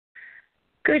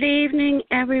Good evening,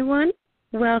 everyone.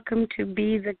 Welcome to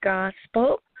Be the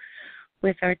Gospel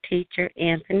with our teacher,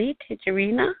 Anthony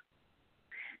Tijerina.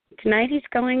 Tonight he's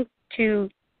going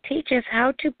to teach us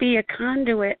how to be a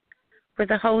conduit for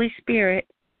the Holy Spirit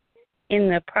in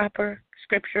the proper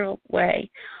scriptural way.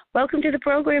 Welcome to the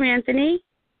program, Anthony.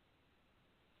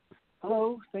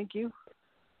 Hello, thank you.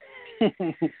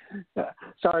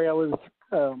 Sorry,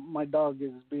 my dog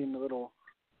is being a little,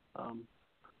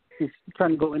 he's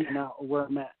trying to go in and out of where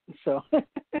I'm at, so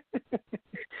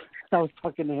I was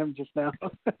talking to him just now.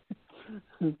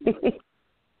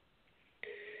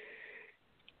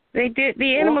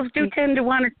 The animals do tend to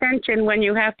want attention when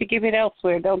you have to give it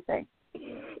elsewhere, don't they?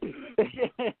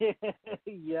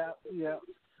 Yeah.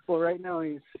 Well, right now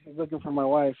he's looking for my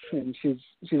wife, and she's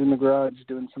in the garage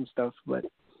doing some stuff, but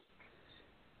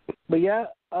yeah,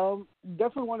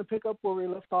 definitely want to pick up where we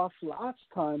left off last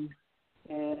time,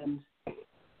 and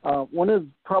one of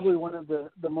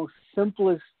the most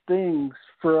simplest things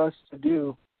for us to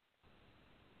do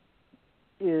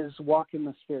is walk in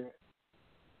the Spirit.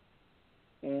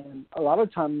 And a lot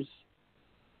of times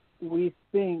we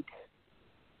think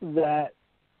that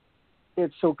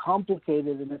it's so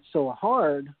complicated and it's so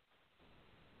hard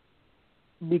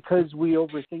because we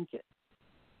overthink it.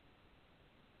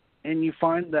 And you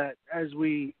find that as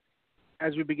we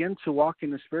begin to walk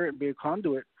in the Spirit and be a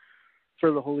conduit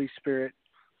for the Holy Spirit,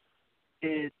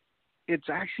 it's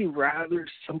actually rather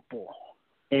simple.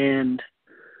 And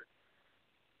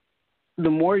the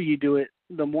more you do it,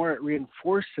 the more it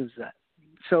reinforces that.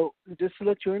 So just to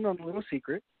let you in on a little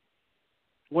secret,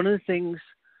 one of the things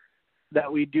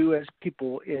that we do as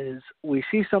people is we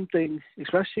see something,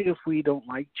 especially if we don't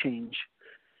like change,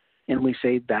 and we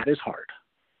say that is hard.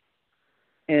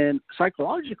 And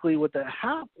psychologically, what that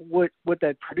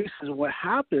produces, what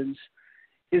happens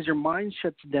is your mind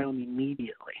shuts down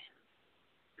immediately.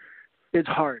 It's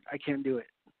hard. I can't do it.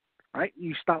 Right?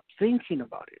 You stop thinking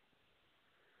about it.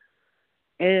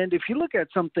 And if you look at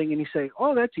something and you say,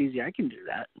 oh, that's easy, I can do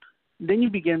that, then you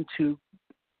begin to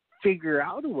figure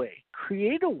out a way,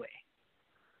 create a way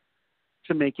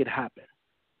to make it happen.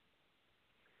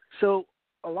 So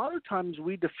a lot of times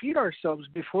we defeat ourselves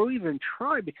before we even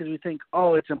try because we think,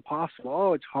 oh, it's impossible,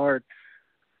 oh, it's hard.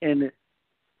 And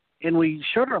we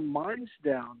shut our minds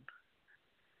down.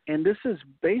 And this is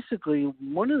basically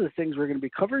one of the things we're going to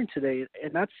be covering today,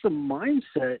 and that's the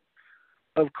mindset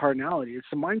of carnality. It's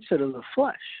the mindset of the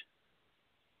flesh.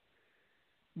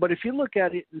 But if you look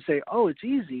at it and say, oh, it's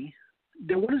easy,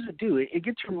 then what does it do? It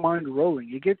gets your mind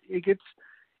rolling. It gets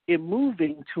it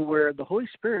moving to where the Holy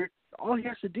Spirit, all he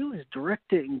has to do is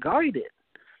direct it and guide it.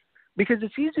 Because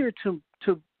it's easier to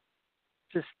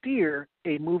steer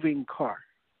a moving car,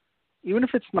 even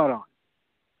if it's not on.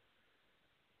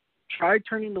 Try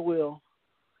turning the wheel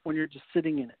when you're just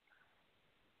sitting in it.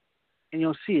 And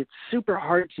you'll see it's super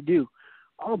hard to do.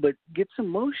 Oh, but get some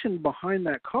motion behind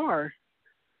that car,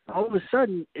 all of a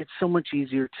sudden it's so much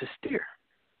easier to steer.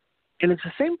 And it's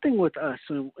the same thing with us,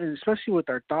 and especially with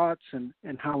our thoughts and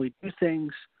how we do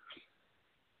things.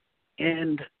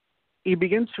 And you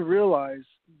begin to realize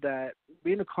that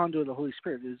being a conduit of the Holy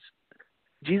Spirit is,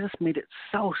 Jesus made it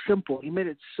so simple. He made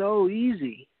it so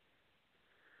easy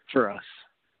for us.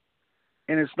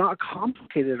 And it's not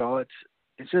complicated at all.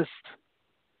 It's just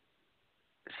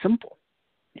simple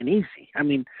and easy. I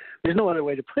mean, there's no other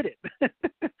way to put it.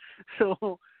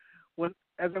 So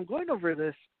as I'm going over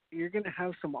this, you're going to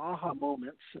have some aha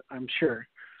moments, I'm sure.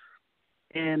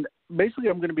 And basically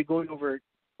I'm going to be going over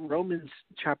Romans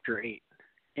chapter 8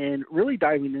 and really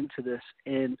diving into this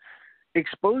and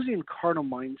exposing carnal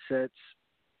mindsets,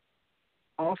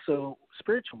 also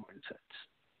spiritual mindsets.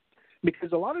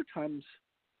 Because a lot of times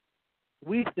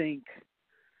we think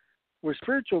we're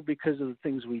spiritual because of the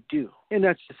things we do, and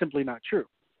that's just simply not true.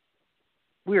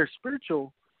 We are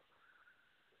spiritual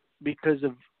because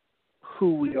of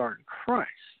who we are in Christ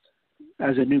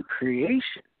as a new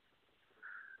creation.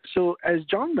 So as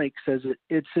John Lake says it,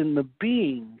 it's in the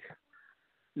being,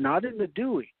 not in the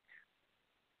doing.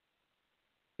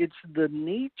 It's the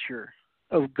nature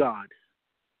of God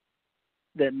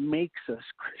that makes us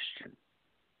Christian,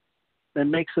 that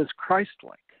makes us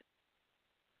Christ-like.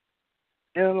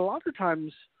 And a lot of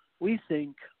times we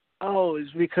think, oh, it's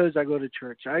because I go to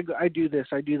church. I do this,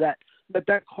 I do that. But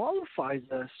that qualifies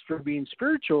us for being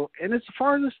spiritual, and it's the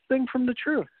farthest thing from the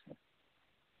truth.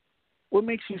 What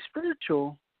makes you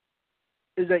spiritual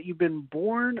is that you've been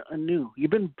born anew.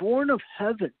 You've been born of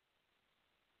heaven,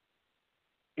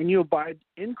 and you abide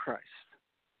in Christ,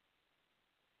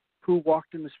 who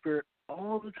walked in the Spirit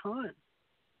all the time.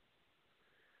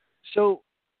 So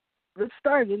let's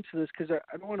dive into this because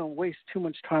I don't want to waste too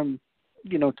much time,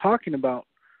 talking about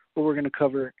what we're going to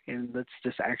cover, and let's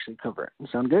just actually cover it.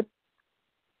 Sound good?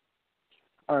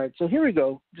 All right, so here we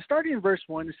go. Just starting in verse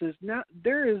 1, it says, "Now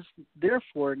there is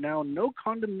therefore now no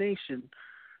condemnation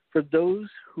for those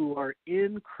who are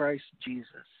in Christ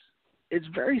Jesus." It's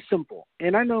very simple.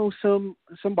 And I know some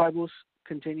Bibles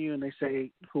continue and they say,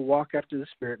 "who walk after the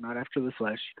Spirit, not after the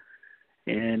flesh."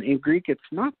 And in Greek,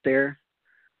 it's not there,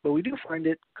 but we do find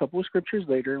it a couple of scriptures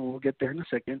later, and we'll get there in a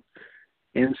second.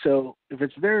 And so if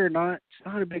it's there or not, it's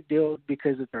not a big deal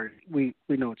because it's already, we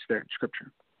know it's there in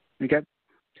Scripture. Okay?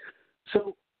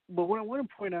 So, but what I want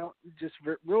to point out, just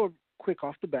real quick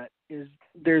off the bat, is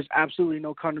there's absolutely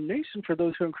no condemnation for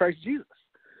those who are in Christ Jesus.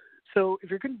 So if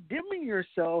you're condemning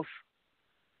yourself,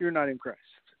 you're not in Christ.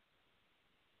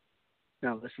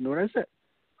 Now listen to what I said.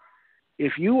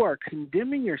 If you are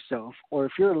condemning yourself, or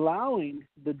if you're allowing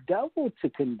the devil to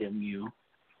condemn you,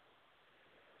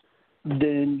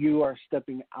 then you are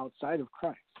stepping outside of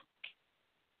Christ.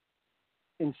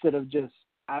 Instead of just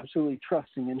absolutely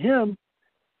trusting in him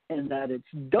and that it's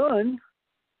done,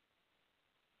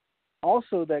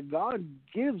 also that God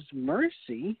gives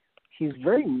mercy. He's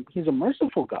a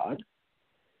merciful God,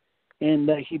 and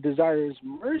that he desires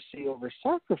mercy over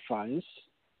sacrifice,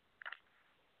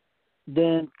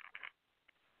 then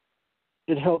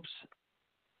it helps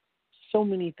so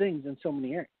many things in so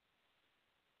many areas.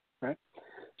 Right?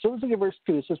 So let's look at verse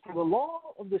 2. It says, "For the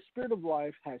law of the Spirit of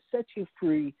life has set you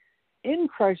free in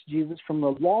Christ Jesus from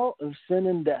the law of sin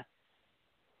and death."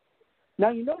 Now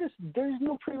you notice there's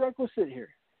no prerequisite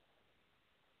here.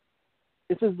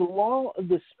 It says the law of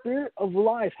the Spirit of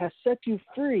life has set you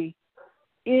free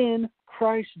in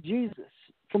Christ Jesus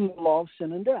from the law of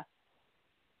sin and death.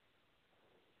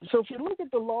 So if you look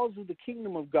at the laws of the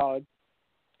kingdom of God,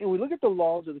 and we look at the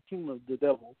laws of the kingdom of the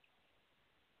devil,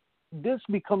 this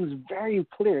becomes very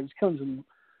clear. It becomes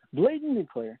blatantly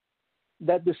clear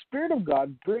that the Spirit of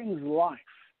God brings life,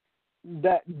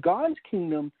 that God's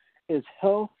kingdom is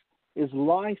health, is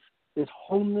life, is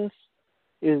wholeness,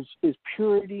 is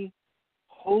purity,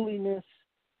 holiness,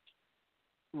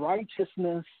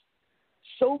 righteousness,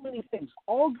 so many things,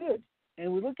 all good.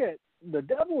 And we look at the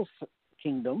devil's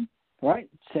kingdom, right?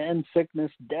 Sin,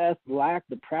 sickness, death, lack,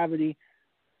 depravity,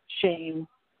 shame,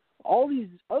 all these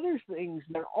other things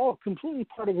that are all completely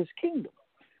part of his kingdom.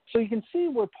 So you can see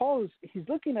where Paul he's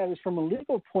looking at it from a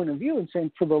legal point of view and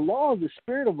saying, for the law of the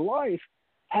Spirit of life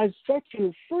has set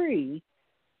you free,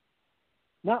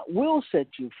 not will set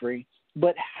you free,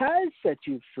 but has set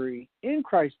you free in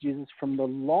Christ Jesus from the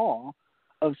law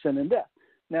of sin and death.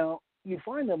 Now, you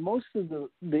find that most of the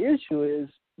issue is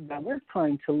that we're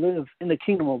trying to live in the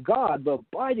kingdom of God, but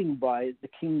abiding by the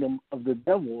kingdom of the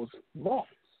devil's laws.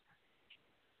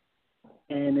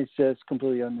 And it's just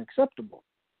completely unacceptable.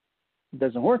 It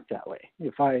doesn't work that way.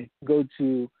 If I go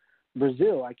to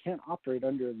Brazil, I can't operate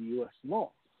under the U.S.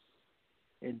 law.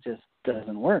 It just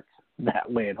doesn't work that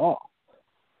way at all.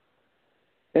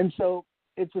 And so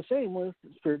it's the same with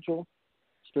spiritual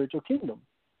kingdom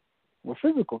or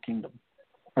physical kingdom,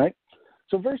 right?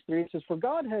 So verse 3, it says, "For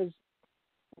God has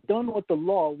done what the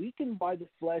law, weakened by the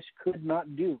flesh, could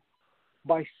not do.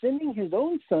 By sending his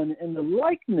own Son in the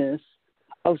likeness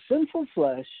of sinful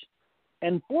flesh,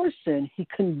 and for sin, he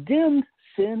condemned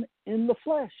sin in the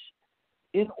flesh,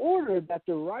 in order that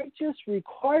the righteous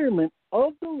requirement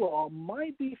of the law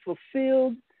might be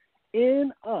fulfilled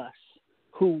in us,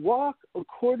 who walk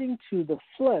according to the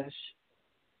flesh,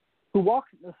 who walk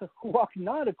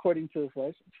not according to the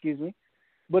flesh,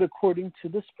 but according to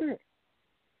the Spirit."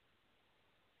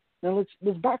 Now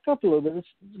let's back up a little bit. Let's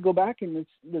go back and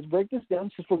let's break this down.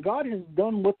 It says, "For God has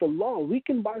done what the law,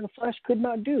 weakened by the flesh, could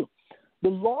not do." The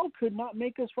law could not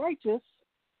make us righteous,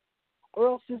 or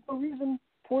else there's no reason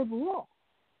for the law.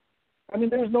 I mean,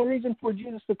 there's no reason for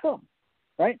Jesus to come,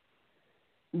 right?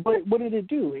 But what did it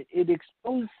do? It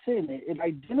exposed sin. It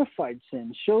identified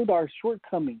sin, showed our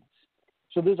shortcomings.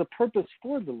 So there's a purpose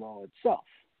for the law itself.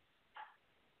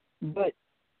 But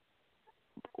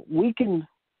weakened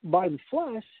by the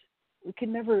flesh, we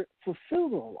can never fulfill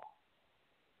the law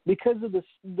because of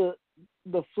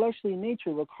the fleshly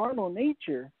nature, the carnal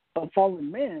nature of fallen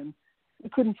man. We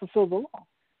couldn't fulfill the law.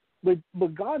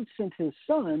 But God sent his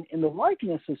Son in the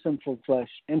likeness of sinful flesh,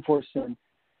 and for sin,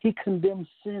 he condemned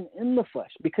sin in the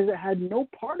flesh because it had no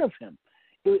part of him.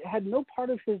 It had no part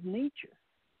of his nature.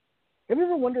 Have you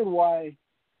ever wondered why,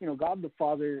 God the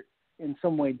Father in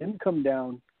some way didn't come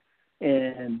down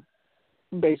and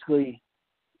basically,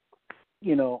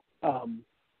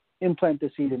 implant the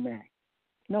seed in Mary?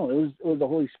 No, it was the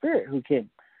Holy Spirit who came,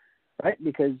 right?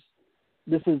 Because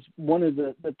this is one of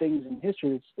the things in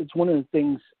history. It's one of the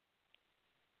things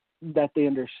that they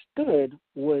understood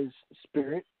was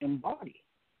spirit and body.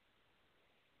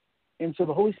 And so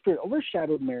the Holy Spirit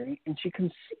overshadowed Mary, and she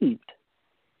conceived.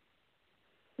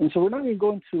 And so we're not going to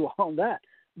go into all that.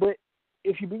 But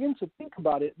if you begin to think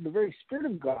about it, the very Spirit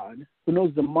of God, who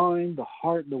knows the mind, the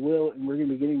heart, the will, and we're going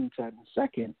to be getting into that in a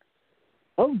second,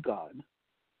 of God,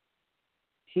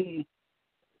 he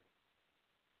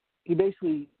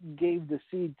basically gave the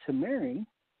seed to Mary,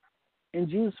 and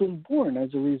Jesus was born as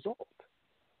a result,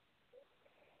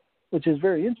 which is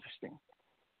very interesting.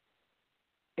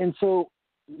 And so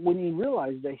when he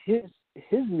realized that his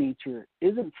nature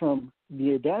isn't from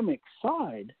the Adamic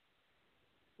side,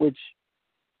 which,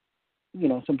 you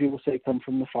know, some people say come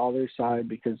from the father's side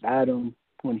because Adam,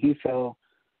 when he fell,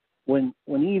 when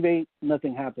Eve ate,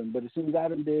 nothing happened. But as soon as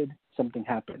Adam did, something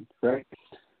happened, right?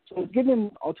 So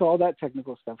getting into all that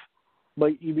technical stuff,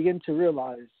 but you begin to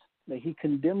realize that he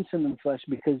condemned sin in the flesh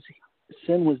because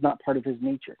sin was not part of his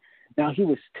nature. Now, he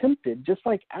was tempted, just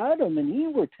like Adam and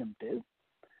Eve were tempted,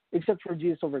 except for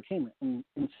Jesus overcame it, and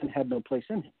sin had no place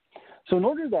in him. So in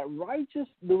order that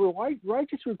the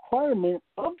righteous requirement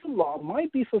of the law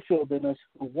might be fulfilled in us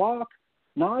who walk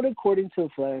not according to the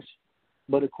flesh,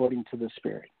 but according to the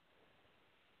Spirit.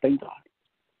 Thank God.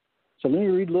 So let me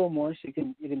read a little more so you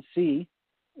can see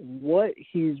what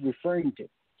he's referring to.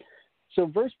 So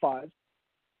verse 5,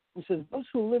 it says, those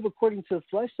who live according to the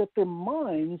flesh set their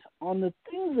minds on the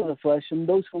things of the flesh, and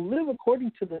those who live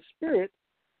according to the Spirit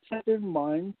set their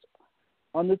minds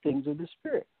on the things of the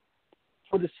Spirit.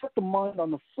 For to set the mind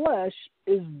on the flesh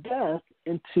is death,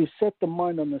 and to set the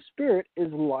mind on the Spirit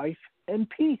is life and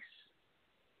peace.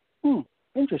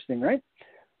 Interesting, right?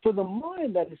 For the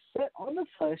mind that is set on the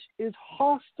flesh is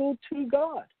hostile to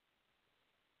God.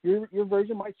 Your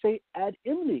version might say at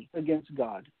enmity against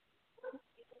God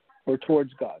or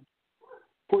towards God.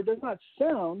 For it does not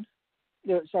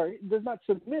does not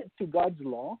submit to God's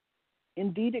law.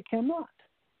 Indeed, it cannot.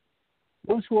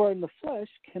 Those who are in the flesh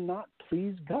cannot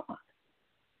please God.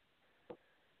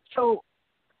 So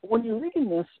when you're reading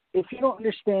this, if you don't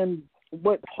understand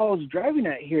what Paul's driving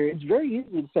at here, it's very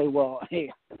easy to say, well,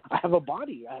 hey, I have a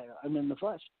body. I'm in the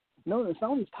flesh. No, that's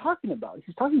not what he's talking about.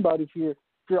 He's talking about if you're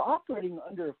operating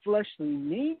under a fleshly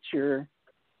nature,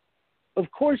 of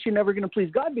course you're never going to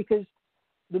please God, because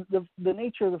the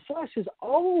nature of the flesh is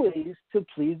always to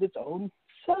please its own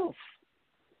self.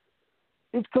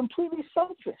 It's completely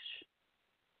selfish.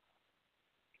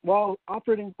 While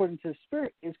operating according to the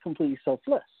Spirit is completely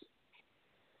selfless.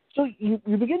 So you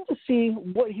begin to see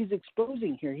what he's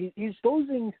exposing here. He's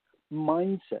exposing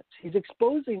mindsets. He's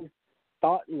exposing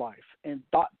thought life and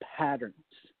thought patterns.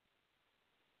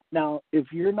 Now, if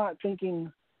you're not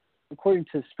thinking according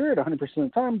to the Spirit 100% of the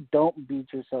time, don't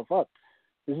beat yourself up.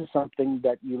 This is something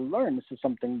that you learn. This is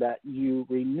something that you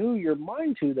renew your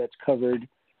mind to, that's covered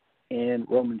in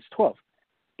Romans 12.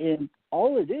 And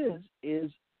all it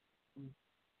is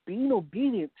being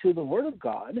obedient to the Word of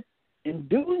God and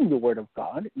doing the Word of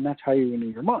God, and that's how you renew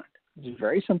your mind. It's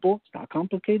very simple. It's not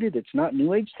complicated. It's not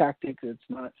New Age tactics. It's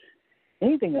not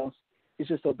anything else. It's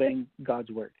just obeying God's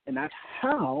Word. And that's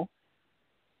how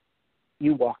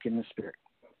you walk in the Spirit.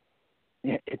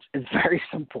 Yeah, it's very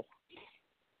simple.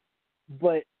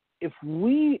 But if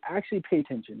we actually pay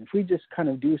attention, if we just kind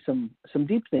of do some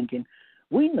deep thinking,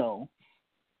 we know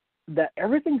that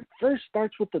everything first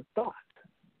starts with the thought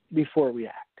before we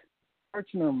act. It starts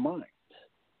in our minds.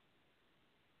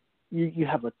 You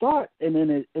have a thought, and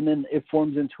then it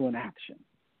forms into an action,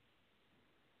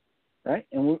 right?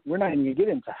 And we're not even going to get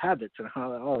into habits and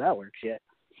how all that works yet.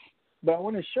 But I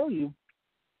want to show you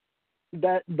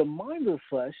that the mind of the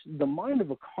flesh, the mind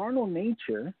of a carnal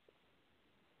nature,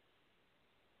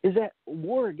 is at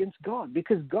war against God,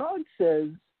 because God says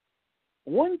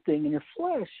one thing in your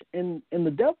flesh, and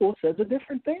the devil says a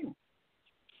different thing.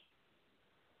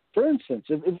 For instance,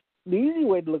 if the easy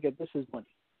way to look at this is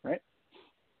money, right?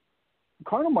 The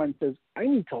carnal mind says, I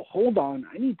need to hold on,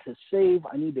 I need to save,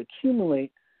 I need to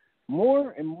accumulate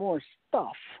more and more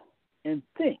stuff and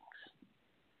things.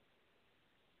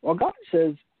 Well, God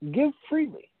says, give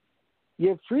freely. You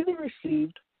have freely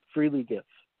received, freely give.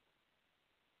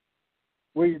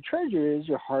 Where your treasure is,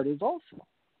 your heart is also.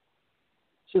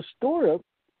 So store up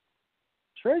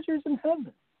treasures in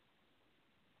heaven.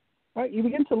 Right? You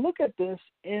begin to look at this,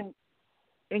 and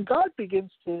God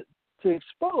begins to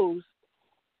expose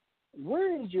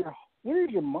where is your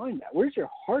mind at? Where's your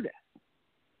heart at?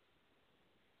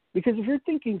 Because if you're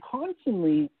thinking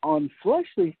constantly on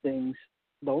fleshly things,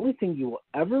 the only thing you will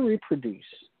ever reproduce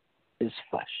is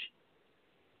flesh.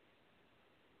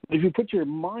 But if you put your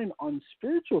mind on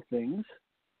spiritual things,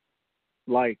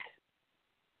 like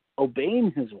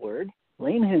obeying His word,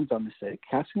 laying hands on the sick,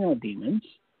 casting out demons,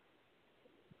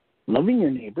 loving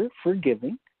your neighbor,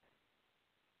 forgiving,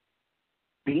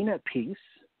 being at peace,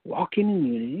 walking in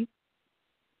unity,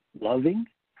 loving,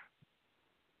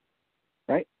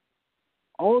 right?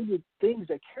 All of the things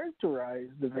that characterize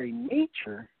the very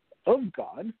nature of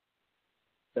God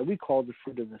that we call the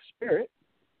fruit of the Spirit.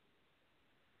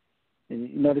 And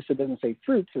you notice it doesn't say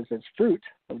fruits, it says fruit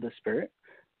of the Spirit.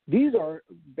 These are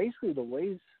basically the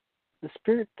ways the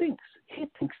Spirit thinks. He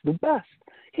thinks the best.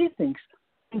 He thinks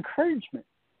encouragement.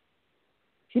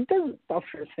 He doesn't stop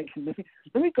for a second.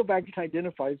 Let me go back and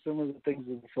identify some of the things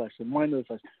of the flesh, the mind of the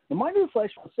flesh. The mind of the flesh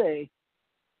will say,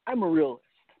 I'm a realist.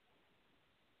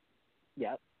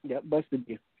 Yep, busted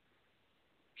you.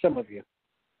 Some of you.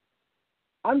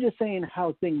 I'm just saying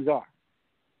how things are.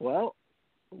 Well,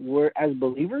 we're as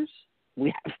believers,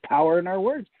 we have power in our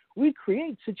words. We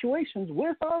create situations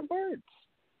with our words.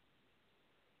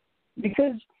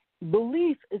 Because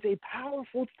belief is a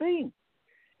powerful thing.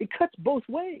 It cuts both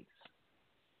ways.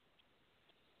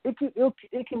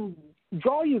 It can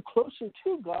draw you closer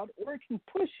to God, or it can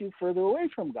push you further away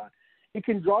from God. It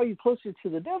can draw you closer to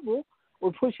the devil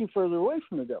or push you further away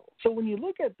from the devil. So when you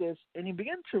look at this and you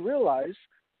begin to realize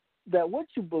that what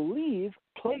you believe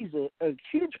plays a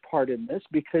huge part in this,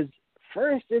 because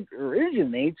first it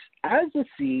originates as a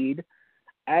seed,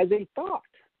 as a thought.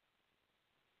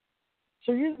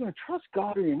 So you're going to trust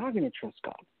God or you're not going to trust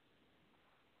God.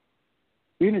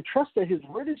 You're going to trust that his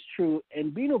word is true,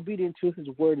 and being obedient to his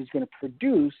word is going to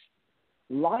produce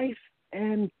life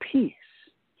and peace.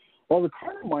 While the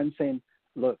carnal mind saying,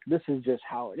 look, this is just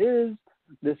how it is.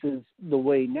 This is the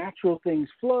way natural things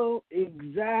flow.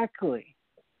 Exactly.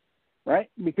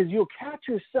 Right? Because you'll catch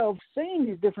yourself saying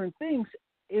these different things.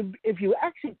 If you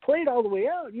actually play it all the way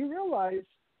out, you realize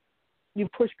you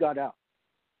push God out.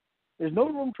 There's no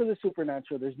room for the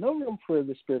supernatural. There's no room for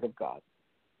the Spirit of God.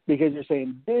 Because you're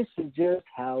saying, this is just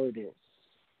how it is.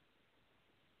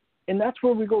 And that's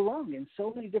where we go wrong in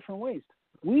so many different ways.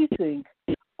 We think,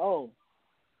 oh,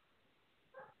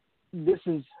 this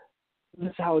is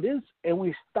how it is. And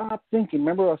we stop thinking.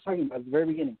 Remember what I was talking about at the very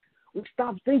beginning. We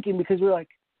stop thinking because we're like,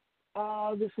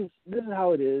 oh, this is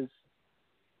how it is.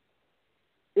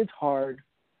 It's hard.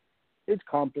 It's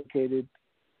complicated.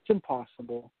 It's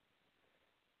impossible.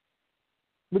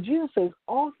 But Jesus says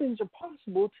all things are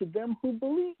possible to them who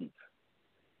believe.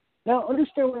 Now,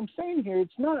 understand what I'm saying here.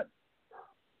 It's not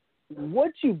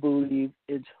what you believe,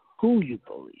 it's who you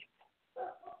believe.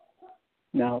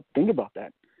 Now, think about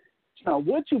that. It's not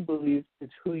what you believe,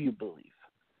 it's who you believe.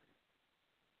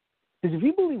 Because if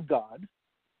you believe God,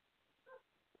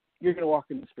 you're going to walk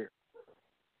in the Spirit.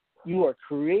 You are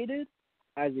created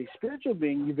as a spiritual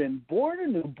being. You've been born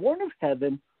anew, born of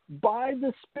heaven by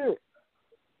the Spirit.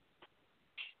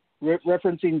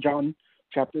 Referencing John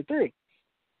chapter 3.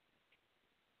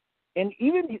 And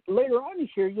even later on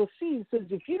here, you'll see it says,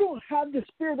 if you don't have the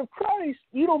Spirit of Christ,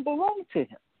 you don't belong to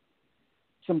him.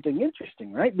 Something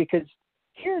interesting, right? Because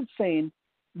here it's saying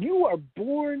you are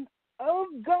born of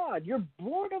God. You're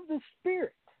born of the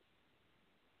Spirit.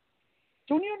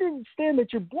 So when you understand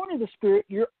that you're born of the Spirit,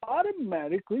 you're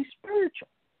automatically spiritual.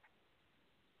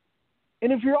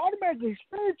 And if you're automatically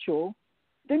spiritual,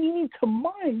 then you need to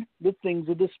mind the things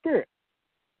of the Spirit.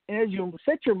 And as you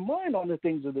set your mind on the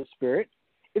things of the Spirit,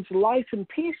 it's life and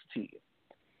peace to you.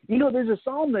 You know, there's a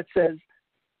psalm that says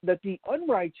that the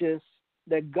unrighteous,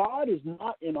 that God is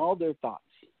not in all their thoughts.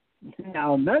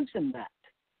 Now imagine that.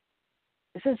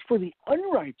 It says for the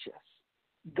unrighteous,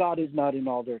 God is not in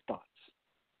all their thoughts.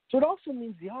 So it also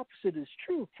means the opposite is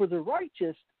true. For the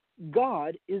righteous,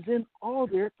 God is in all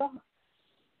their thoughts.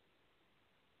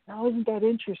 Now isn't that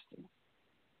interesting?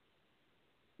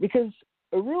 Because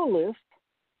a realist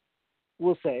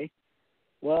will say,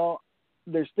 well,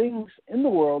 there's things in the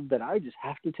world that I just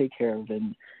have to take care of,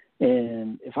 and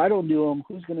if I don't do them,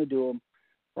 who's going to do them,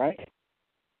 right?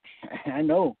 I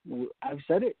know, I've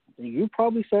said it. You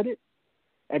probably said it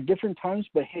at different times,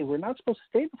 but hey, we're not supposed to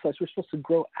stay in the flesh. We're supposed to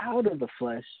grow out of the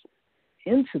flesh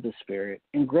into the Spirit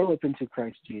and grow up into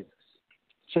Christ Jesus.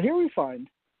 So here we find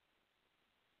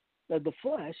that the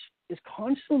flesh is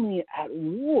constantly at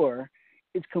war.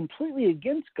 It's completely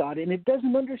against God, and it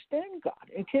doesn't understand God.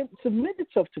 It can't submit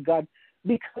itself to God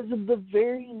because of the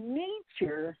very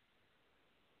nature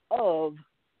of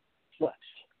flesh,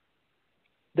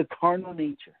 the carnal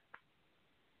nature.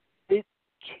 It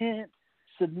can't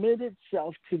submit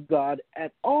itself to God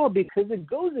at all because it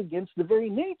goes against the very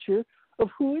nature of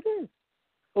who it is,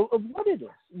 of what it is,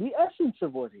 the essence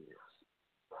of what it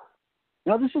is.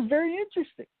 Now, this is very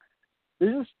interesting.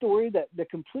 There's a story that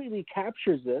completely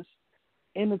captures this.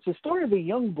 And it's a story of a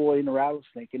young boy and a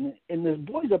rattlesnake. And this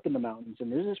boy's up in the mountains,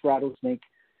 and there's this rattlesnake.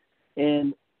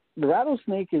 And the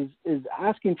rattlesnake is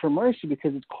asking for mercy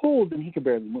because it's cold and he can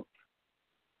barely move.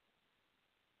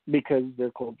 because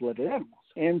they're cold-blooded animals.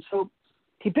 And so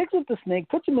he picks up the snake,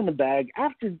 puts him in the bag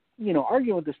after,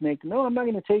 arguing with the snake. No, I'm not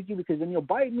going to take you because then you'll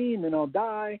bite me and then I'll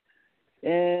die.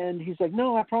 And he's like,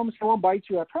 no, I promise I won't bite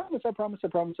you. I promise I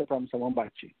won't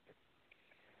bite you.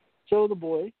 So the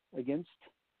boy, against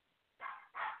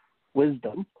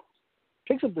wisdom,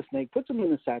 picks up the snake, puts him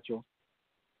in the satchel,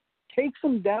 takes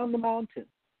him down the mountain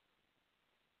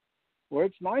where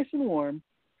it's nice and warm,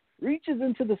 reaches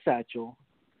into the satchel,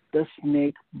 the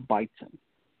snake bites him.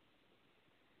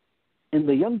 And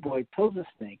the young boy tells the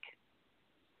snake,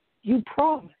 you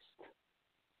promised.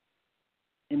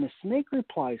 And the snake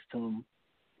replies to him,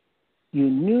 you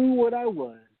knew what I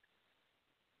was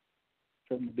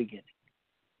from the beginning.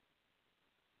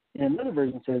 And another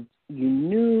version says, you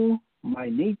knew my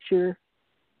nature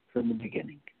from the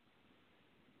beginning.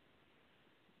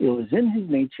 It was in his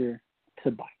nature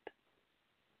to bite.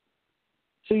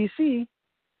 So you see,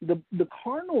 the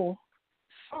carnal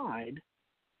side,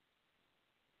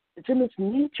 it's in its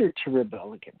nature to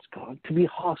rebel against God, to be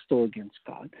hostile against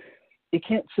God. It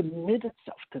can't submit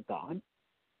itself to God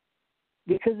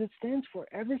because it stands for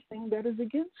everything that is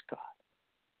against God.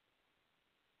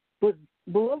 But,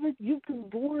 beloved, you've been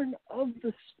born of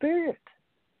the Spirit.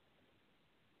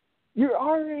 You're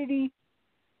already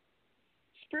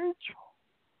spiritual.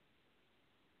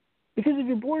 Because if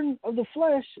you're born of the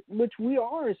flesh, which we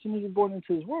are as soon as you're born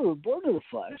into this world, we're born of the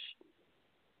flesh,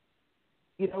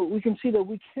 we can see that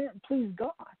we can't please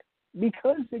God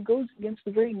because it goes against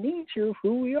the very nature of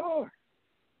who we are.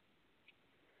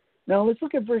 Now let's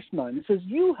look at verse 9. It says,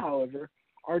 you, however,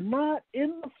 are not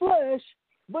in the flesh,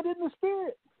 but in the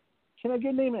Spirit. Can I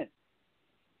get an amen?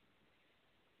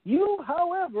 You,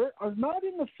 however, are not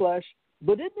in the flesh,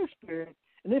 but in the Spirit,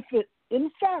 and if in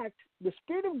fact, the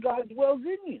Spirit of God dwells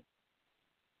in you.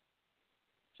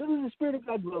 So does the Spirit of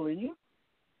God dwell in you?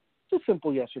 It's a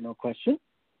simple yes or no question.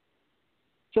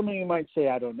 Some of you might say,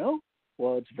 I don't know.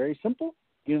 Well, it's very simple.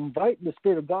 You invite the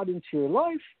Spirit of God into your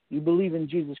life. You believe in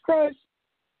Jesus Christ.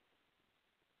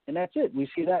 And that's it. We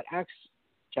see that Acts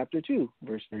chapter 2,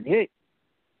 verse 38.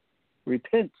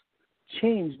 Repent.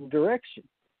 Change the direction.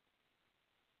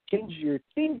 Change your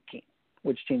thinking,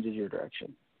 which changes your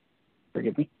direction.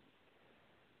 Forgive me.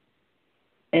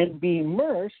 And be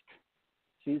immersed.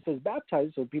 See, it says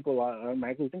baptized, so people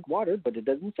automatically think water, but it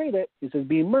doesn't say that. It says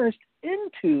be immersed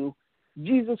into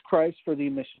Jesus Christ for the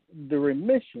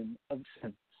remission of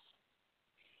sins.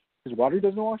 His water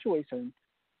doesn't wash away sin,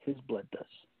 his blood does.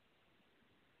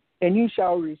 And you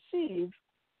shall receive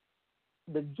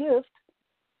the gift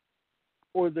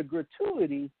or the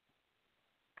gratuity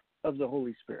of the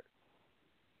Holy Spirit.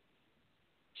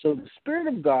 So the Spirit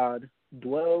of God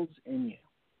dwells in you.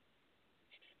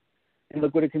 And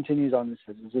look what it continues on. It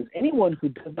says, anyone who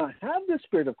does not have the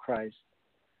Spirit of Christ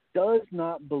does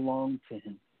not belong to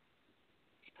him.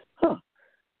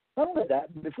 Not only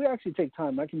that, but if we actually take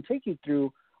time, I can take you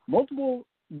through multiple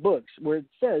books where it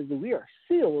says that we are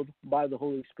sealed by the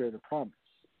Holy Spirit of promise,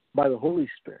 by the Holy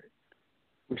Spirit.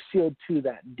 We're sealed to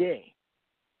that day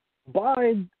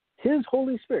by his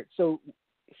Holy Spirit. So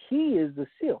he is the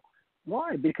seal.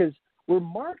 Why? Because we're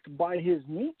marked by his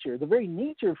nature, the very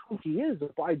nature of who he is,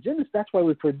 by Genesis. That's why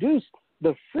we produce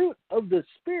the fruit of the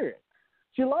Spirit.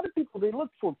 See, a lot of people, they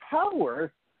look for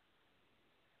power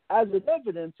as an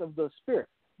evidence of the Spirit.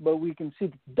 But we can see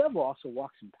that the devil also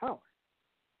walks in power.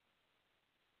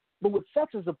 But what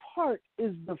sets us apart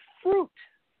is the fruit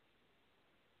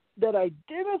that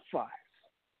identifies.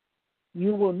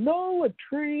 You will know a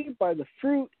tree by the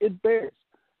fruit it bears.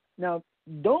 Now,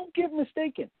 don't get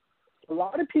mistaken. A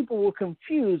lot of people will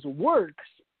confuse works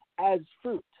as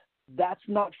fruit. That's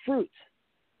not fruit.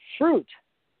 Fruit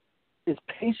is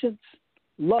patience,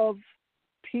 love,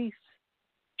 peace,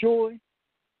 joy,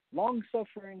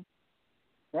 long-suffering,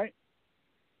 right?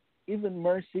 Even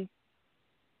mercy.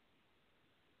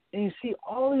 And you see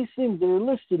all these things that are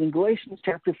listed in Galatians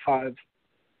chapter 5,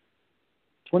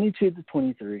 22 to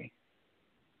 23.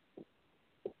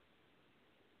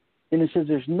 And it says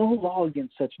there's no law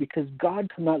against such because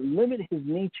God cannot limit his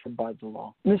nature by the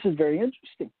law. And this is very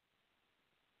interesting.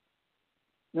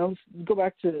 Now let's go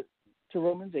back to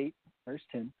Romans 8, verse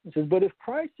 10. It says, but if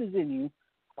Christ is in you,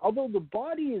 although the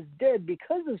body is dead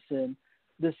because of sin,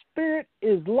 the Spirit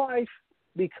is life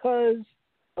because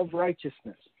of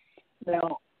righteousness.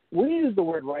 Now, we use the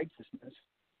word righteousness,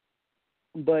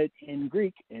 but in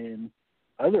Greek and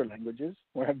other languages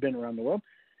where I've been around the world,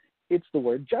 it's the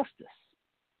word justice.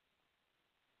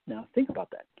 Now, think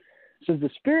about that. It says the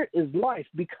Spirit is life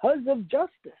because of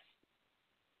justice.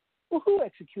 Well, who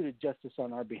executed justice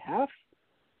on our behalf?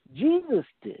 Jesus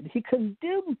did. He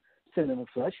condemned sin in the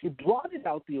flesh. He blotted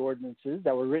out the ordinances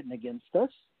that were written against us.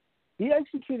 He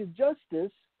executed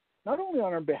justice not only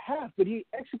on our behalf, but he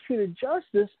executed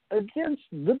justice against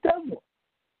the devil.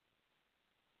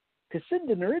 Because sin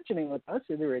didn't originate with us,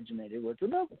 it originated with the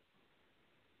devil.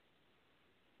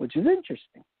 Which is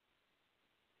interesting.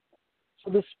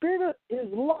 So the Spirit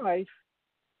is life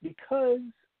because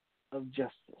of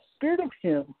justice. The Spirit of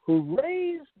him who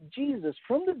raised Jesus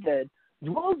from the dead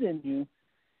dwells in you.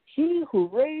 He who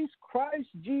raised Christ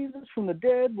Jesus from the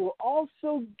dead will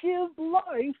also give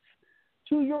life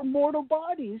to your mortal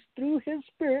bodies through his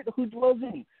Spirit who dwells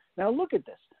in you. Now look at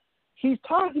this. He's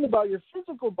talking about your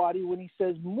physical body when he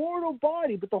says mortal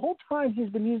body, but the whole time he's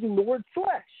been using the word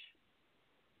flesh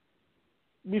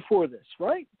before this,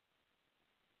 right?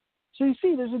 So you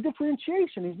see, there's a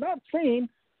differentiation. He's not saying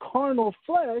carnal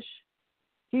flesh.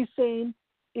 He's saying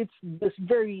it's this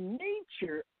very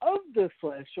nature of the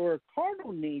flesh or a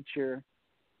carnal nature,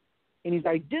 and he's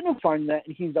identifying that,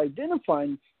 and he's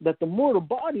identifying that the mortal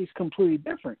body is completely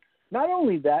different. Not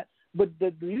only that, but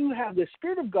that you have the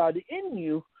Spirit of God in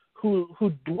you who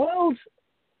dwells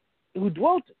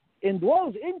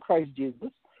in Christ Jesus,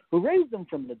 who raised him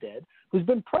from the dead, who's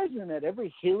been present at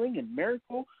every healing and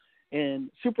miracle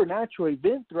and supernatural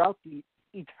event throughout the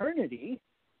eternity.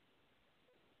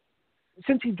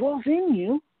 Since he dwells in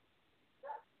you,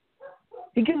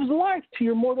 he gives life to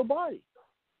your mortal body.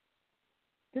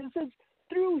 It says,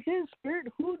 through his Spirit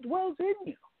who dwells in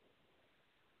you.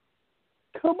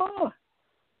 Come on.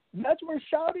 That's what we're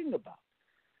shouting about.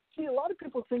 See, a lot of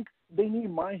people think they need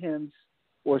my hands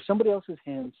or somebody else's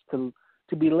hands to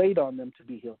be laid on them to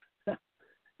be healed.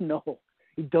 No,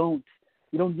 you don't.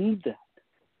 You don't need that.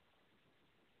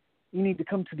 You need to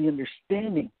come to the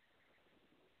understanding,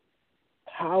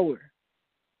 power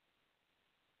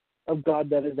of God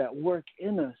that is at work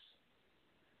in us,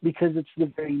 because it's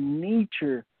the very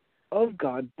nature of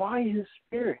God by his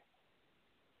Spirit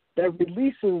that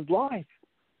releases life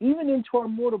even into our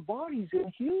mortal bodies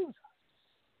and heals us.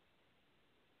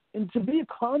 And to be a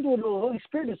conduit of the Holy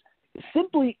Spirit is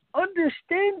simply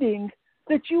understanding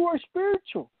that you are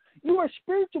spiritual. You are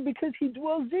spiritual because he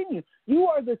dwells in you. You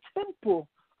are the temple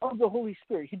of the Holy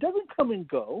Spirit. He doesn't come and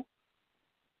go.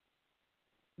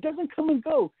 He doesn't come and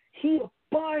go. He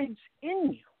abides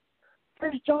in you.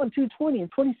 1 John 2:20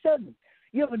 and 27.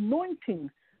 You have anointing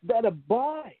that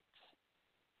abides.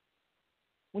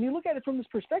 When you look at it from this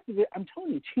perspective, I'm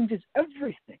telling you, it changes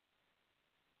everything.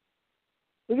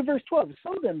 Look at verse 12.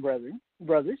 So then,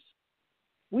 brothers,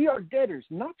 we are debtors,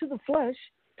 not to the flesh,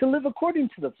 to live according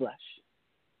to the flesh.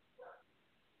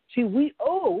 See, we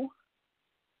owe,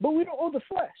 but we don't owe the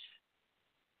flesh.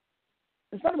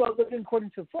 It's not about living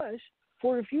according to the flesh,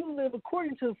 for if you live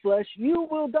according to the flesh, you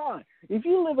will die. If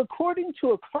you live according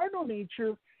to a carnal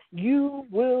nature, you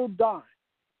will die.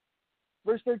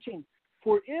 Verse 13,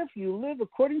 for if you live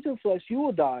according to the flesh, you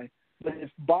will die. But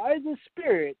if by the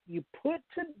Spirit you put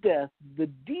to death the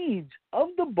deeds of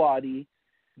the body,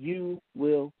 you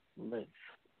will live.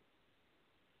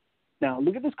 Now,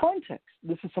 look at this context.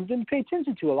 This is something to pay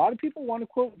attention to. A lot of people want to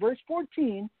quote verse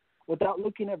 14 without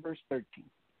looking at verse 13,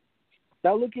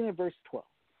 without looking at verse 12.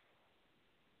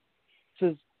 It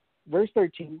says, verse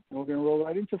 13, and we're going to roll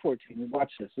right into 14.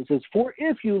 Watch this. It says, for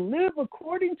if you live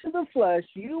according to the flesh,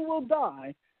 you will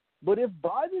die. But if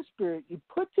by the Spirit you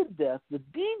put to death the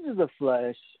deeds of the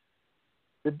flesh,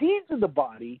 the deeds of the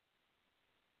body,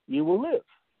 you will live.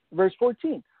 Verse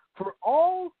 14, for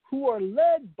all who are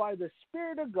led by the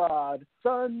Spirit of God,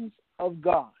 sons of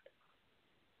God.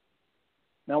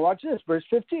 Now watch this, verse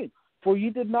 15. For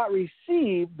you did not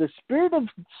receive the spirit of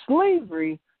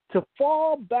slavery to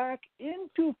fall back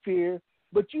into fear,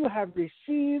 but you have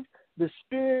received the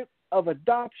Spirit of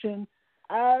adoption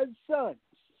as sons,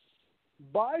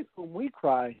 by whom we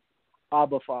cry,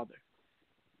 Abba, Father.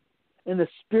 And the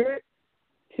Spirit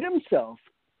himself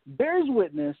bears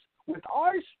witness with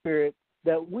our spirit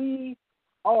that we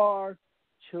are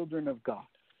children of God.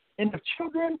 And if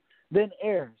children, then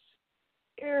heirs,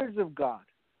 heirs of God,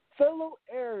 fellow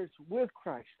heirs with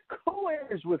Christ,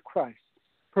 co-heirs with Christ,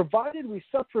 provided we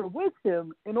suffer with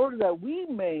him in order that we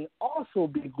may also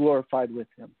be glorified with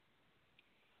him.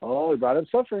 Oh, we brought up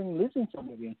suffering. Listen, some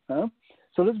of you, huh?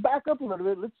 So let's back up a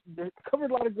little bit. Let's cover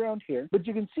a lot of ground here. But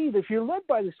you can see that if you're led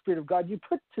by the Spirit of God, you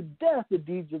put to death the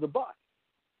deeds of the body.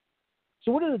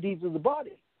 So what are the deeds of the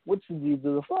body? What's the deeds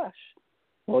of the flesh?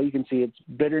 Well, you can see it's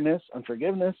bitterness,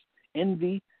 unforgiveness,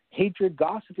 envy, hatred,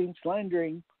 gossiping,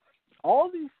 slandering, all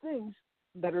these things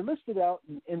that are listed out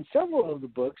in several of the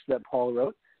books that Paul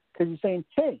wrote, because he's saying,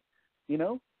 hey,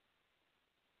 even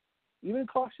in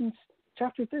Colossians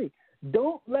chapter 3,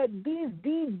 don't let these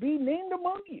deeds be named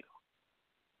among you.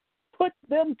 put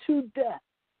them to death.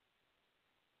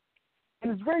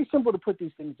 And it's very simple to put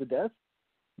these things to death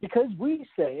because we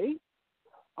say,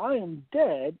 I am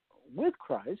dead with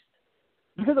Christ.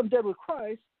 Because I'm dead with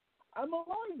Christ, I'm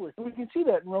alive with him. We can see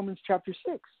that in Romans chapter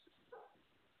 6.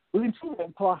 We can see that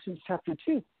in Colossians chapter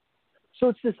 2. So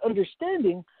it's this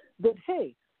understanding that,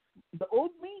 hey, the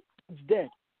old me is dead.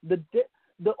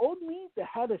 The old me that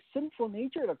had a sinful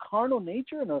nature, a carnal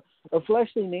nature, and a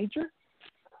fleshly nature,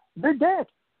 they're dead.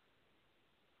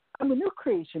 I'm a new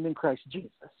creation in Christ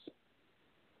Jesus.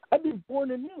 I've been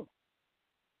born anew.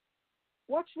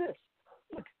 Watch this.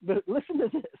 Look, but listen to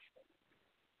this.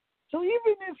 So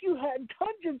even if you had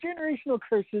tons of generational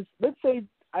curses, let's say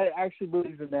I actually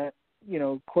believe in that,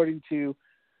 according to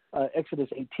Exodus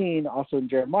 18, also in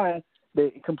Jeremiah,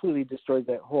 they completely destroyed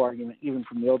that whole argument, even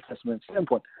from the Old Testament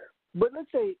standpoint. But let's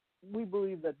say we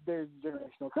believe that there's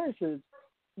generational curses,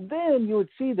 then you would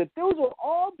see that those have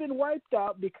all been wiped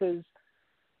out because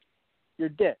you're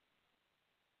dead.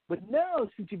 But now,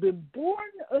 since you've been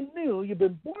born anew, you've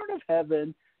been born of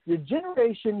heaven, your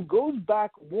generation goes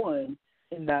back one,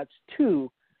 and that's to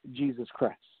Jesus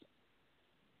Christ.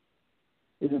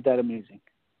 Isn't that amazing?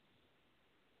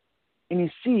 And you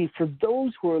see, for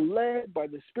those who are led by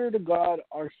the Spirit of God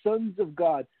are sons of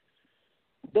God.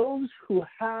 Those who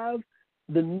have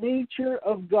the nature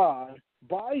of God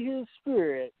by his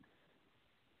Spirit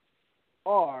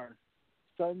are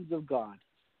sons of God.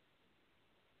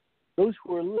 Those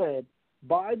who are led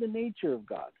by the nature of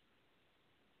God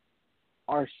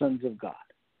are sons of God,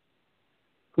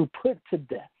 who put to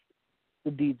death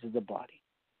the deeds of the body.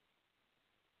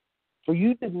 For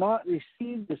you did not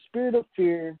receive the spirit of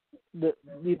fear, the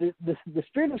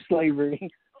spirit of slavery,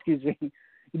 excuse me.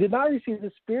 You did not receive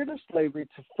the spirit of slavery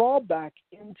to fall back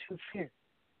into fear.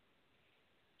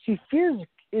 See, fear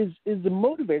is the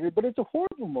motivator, but it's a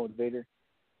horrible motivator.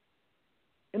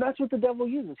 And that's what the devil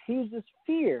uses. He uses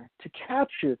fear to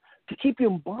capture, to keep you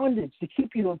in bondage, to keep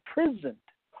you imprisoned.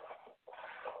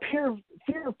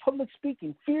 Fear of public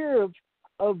speaking, fear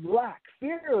of lack,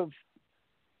 fear of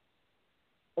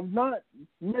not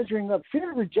measuring up,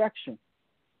 fear of rejection,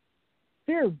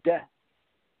 fear of death,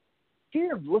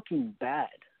 fear of looking bad.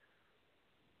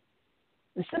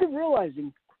 Instead of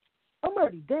realizing, I'm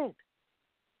already dead.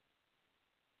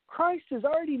 Christ has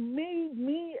already made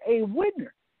me a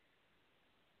winner.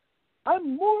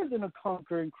 I'm more than a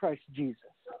conqueror in Christ Jesus.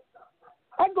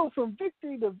 I go from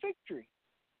victory to victory.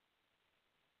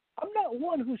 I'm not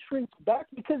one who shrinks back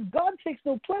because God takes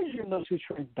no pleasure in those who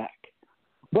shrink back.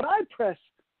 But I press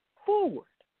forward.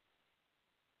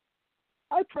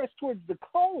 I press towards the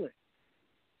calling,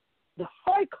 the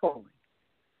high calling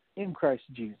in Christ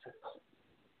Jesus.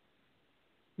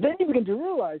 Then you begin to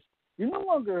realize you're no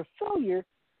longer a failure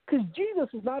because Jesus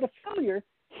is not a failure.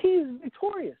 He is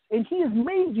victorious, and he has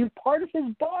made you part of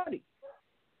his body.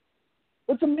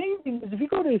 What's amazing is if you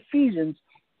go to Ephesians,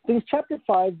 I think it's chapter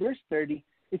 5, verse 30,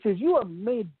 it says, you are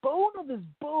made bone of his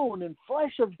bone and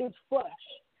flesh of his flesh.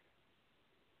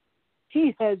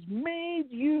 He has made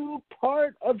you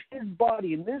part of his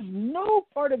body, and there's no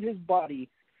part of his body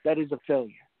that is a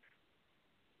failure.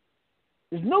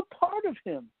 There's no part of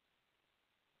him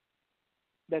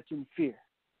that's in fear.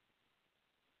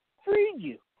 Freed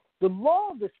you. The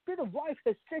law of the Spirit of life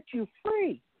has set you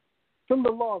free from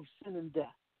the law of sin and death.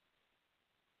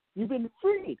 You've been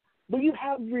freed, but you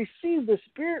have received the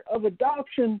Spirit of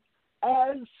adoption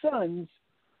as sons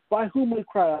by whom we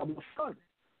cry out, Father.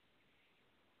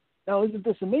 Now, isn't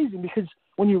this amazing? Because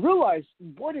when you realize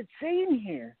what it's saying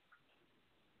here,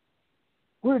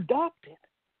 we're adopted.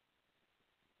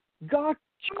 God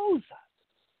chose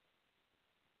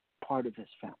us part of his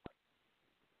family.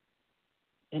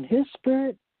 And his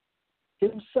Spirit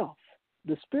himself,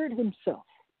 the Spirit himself,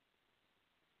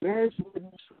 bears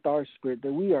witness with our spirit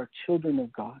that we are children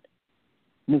of God.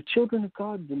 And if children of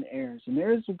God, then heirs. And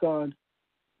heirs of God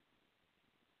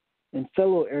and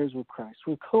fellow heirs with Christ.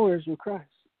 We're co-heirs with Christ.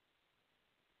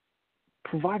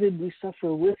 Provided we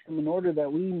suffer with him in order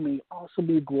that we may also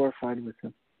be glorified with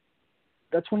him.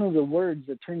 That's one of the words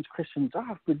that turns Christians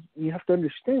off, but you have to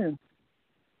understand,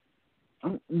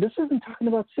 this isn't talking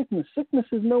about sickness. Sickness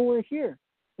is nowhere here.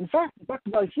 In fact, it's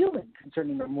talking about healing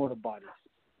concerning our mortal bodies.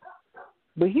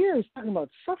 But here it's talking about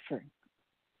suffering.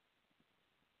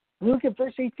 When you look at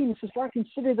verse 18, it says, for I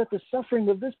consider that the suffering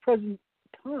of this present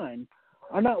time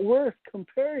are not worth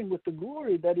comparing with the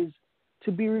glory that is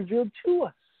to be revealed to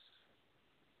us.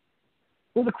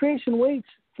 For the creation waits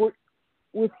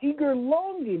with eager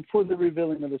longing for the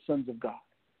revealing of the sons of God.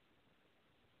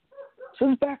 So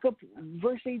let's back up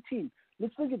verse 18.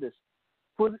 Let's look at this.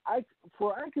 For I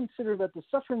consider that the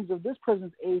sufferings of this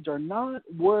present age are not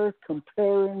worth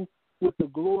comparing with the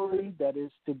glory that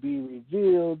is to be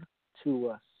revealed to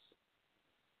us.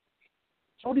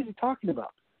 So what is he talking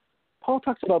about? Paul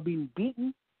talks about being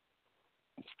beaten,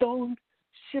 stoned,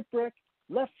 shipwrecked,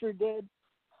 left for dead,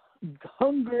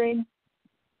 hungering,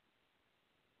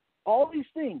 all these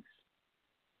things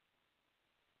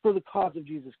for the cause of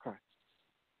Jesus Christ.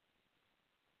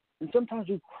 And sometimes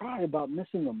we cry about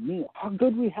missing a meal, how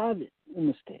good we have it in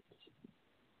the States.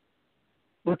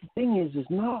 But the thing is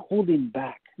not holding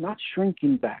back, not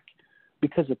shrinking back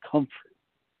because of comfort,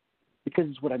 because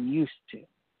it's what I'm used to.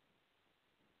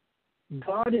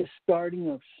 God is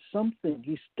starting up something.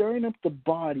 He's stirring up the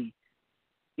body,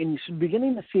 and you're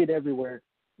beginning to see it everywhere.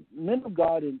 Men of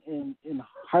God in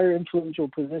higher influential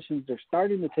positions, they're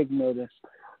starting to take notice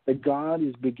that God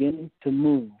is beginning to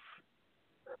move.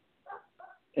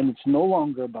 And it's no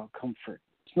longer about comfort.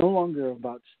 It's no longer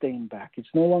about staying back.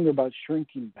 It's no longer about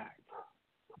shrinking back,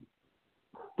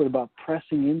 but about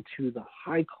pressing into the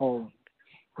high calling,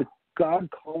 the God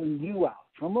calling you out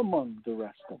from among the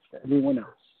rest of everyone else.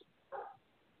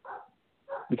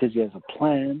 Because he has a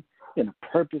plan and a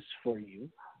purpose for you.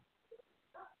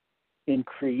 And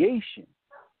creation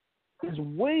is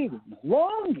waiting,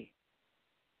 longing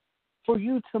for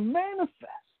you to manifest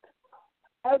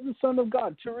as the Son of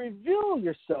God, to reveal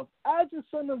yourself as the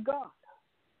Son of God.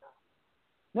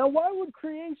 Now, why would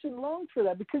creation long for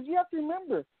that? Because you have to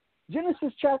remember,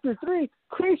 Genesis chapter 3,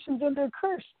 creation's under a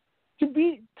curse. To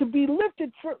be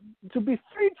lifted, to be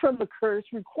freed from the curse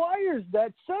requires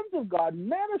that sons of God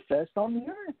manifest on the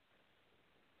earth.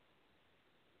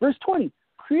 Verse 20,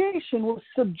 creation was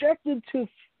subjected to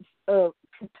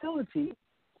fertility,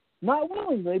 not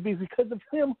willingly, but because of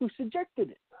him who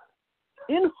subjected it,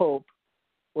 in hope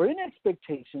or in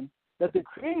expectation that the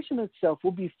creation itself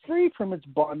will be free from its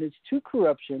bondage to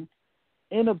corruption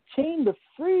and obtain the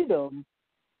freedom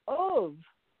of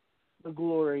the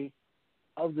glory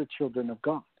of the children of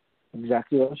God.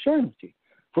 Exactly what I was sharing with you.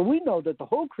 For we know that the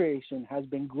whole creation has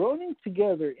been groaning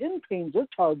together in pains of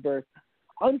childbirth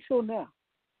until now.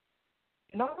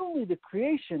 And not only the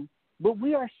creation, but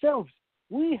we ourselves,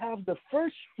 we have the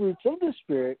first fruits of the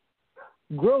Spirit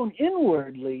grown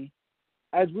inwardly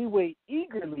as we wait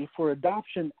eagerly for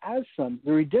adoption as sons,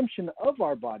 the redemption of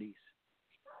our bodies.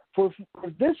 For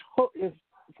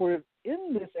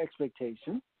in this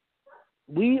expectation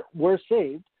we were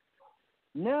saved.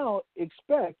 Now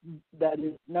expectation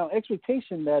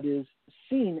that is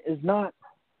seen is not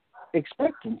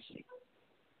expectancy.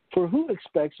 For who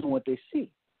expects on what they see?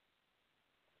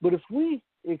 But if we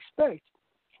expect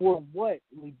for what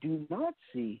we do not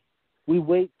see, we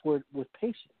wait for it with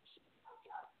patience.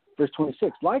 Verse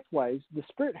 26, likewise, the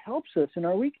Spirit helps us in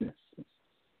our weakness.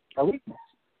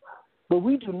 But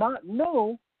we do not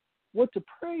know what to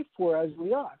pray for as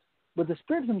we ought. But the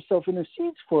Spirit himself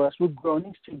intercedes for us with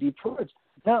groanings too deep for words.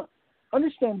 Now,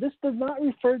 understand, this does not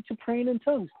refer to praying in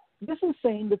tongues. This is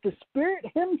saying that the Spirit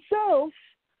himself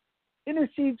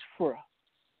intercedes for us.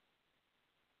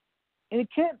 And it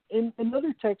can't, in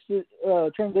another text,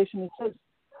 translation, it says,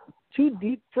 too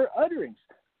deep for utterings.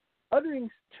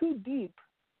 Utterings too deep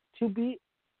to be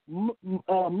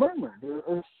murmured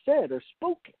or said or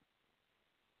spoken.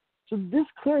 So this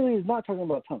clearly is not talking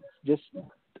about tongues. Just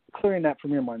clearing that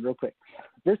from your mind real quick.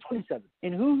 Verse 27,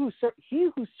 and he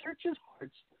who searches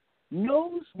hearts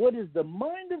knows what is the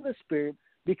mind of the Spirit,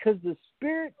 because the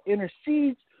Spirit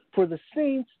intercedes for the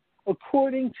saints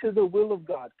according to the will of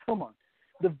God. Come on.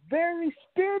 The very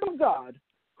Spirit of God,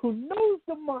 who knows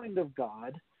the mind of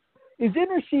God, is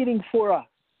interceding for us.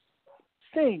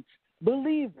 Saints,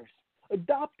 believers,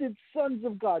 adopted sons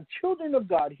of God, children of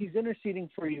God, he's interceding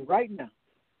for you right now.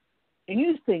 And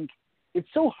you think it's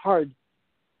so hard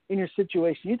in your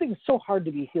situation. You think it's so hard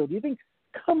to be healed. You think,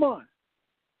 come on.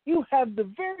 You have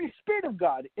the very Spirit of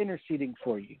God interceding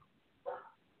for you.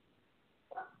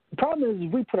 The problem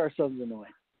is we put ourselves in the way.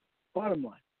 Bottom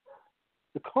line.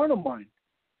 The carnal mind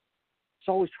is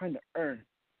always trying to earn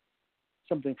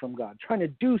something from God, trying to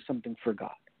do something for God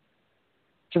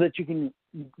so that you can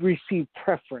receive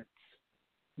preference.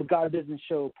 But God doesn't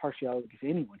show partiality to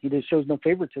anyone. He just shows no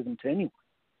favoritism to anyone.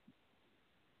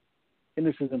 And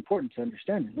this is important to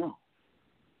understand and know.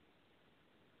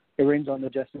 It rains on the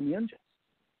just and the unjust,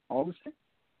 all the same.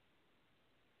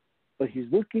 But he's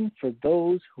looking for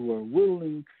those who are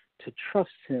willing to trust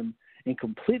him and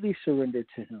completely surrender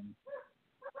to him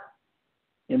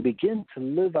and begin to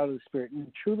live out of the Spirit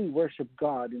and truly worship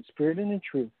God in spirit and in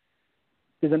truth.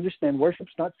 Because understand,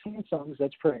 worship's not singing songs,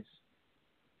 that's praise.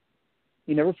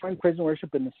 You never find praise and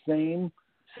worship in the same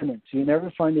sentence. You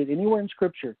never find it anywhere in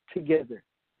Scripture together.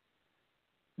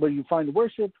 But you find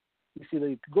worship You see,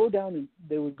 they go down and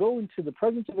they would go into the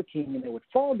presence of a king and they would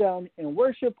fall down and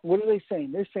worship. What are they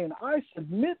saying? They're saying, I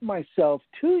submit myself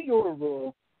to your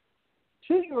rule,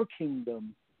 to your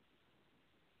kingdom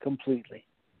completely,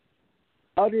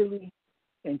 utterly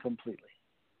and completely.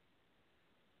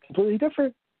 Completely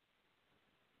different.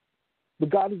 But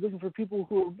God is looking for people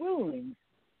who are willing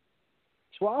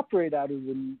to operate out of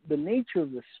the nature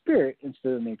of the Spirit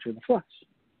instead of the nature of the flesh.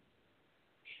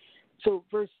 So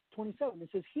verse 27, it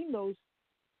says,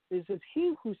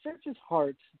 he who searches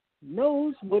hearts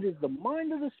knows what is the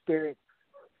mind of the Spirit,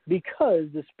 because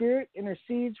the Spirit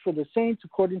intercedes for the saints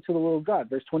according to the will of God.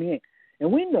 Verse 28,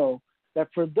 and we know that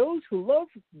for those who love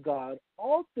God,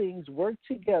 all things work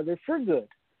together for good,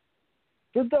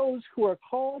 for those who are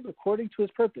called according to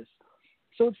his purpose.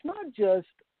 So it's not just,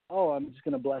 oh, I'm just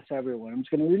going to bless everyone. I'm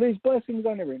just going to release blessings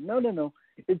on everyone. No.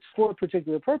 It's for a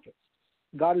particular purpose.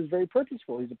 God is very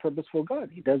purposeful. He's a purposeful God.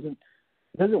 He doesn't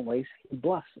waste. He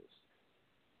blesses.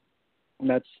 And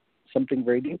that's something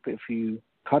very deep. If you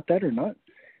caught that or not,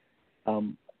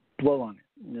 dwell on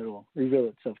it, and it'll reveal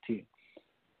itself to you.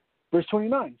 Verse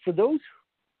 29, for those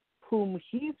whom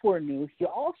he foreknew, he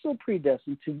also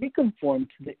predestined to be conformed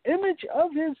to the image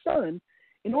of his Son,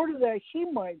 in order that he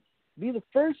might be the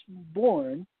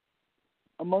firstborn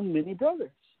among many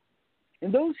brothers.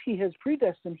 And those he has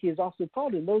predestined, he has also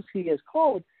called. And those he has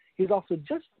called, he has also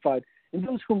justified. And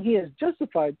those whom he has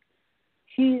justified,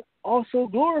 he also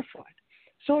glorified.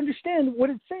 So understand what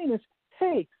it's saying is,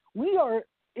 hey, we are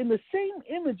in the same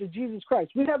image of Jesus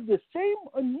Christ. We have the same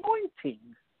anointing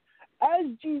as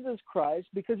Jesus Christ,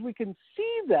 because we can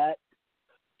see that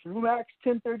through Acts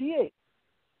 10:38,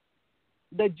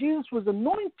 that Jesus was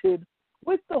anointed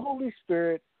with the Holy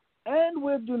Spirit and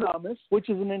with dunamis, which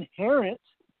is an inherent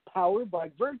power by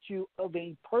virtue of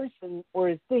a person or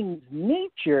a thing's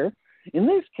nature. In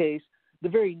this case, the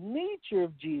very nature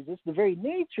of Jesus, the very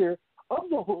nature of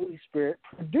the Holy Spirit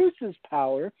produces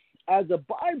power as a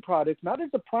byproduct, not as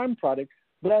a prime product,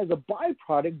 but as a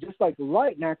byproduct, just like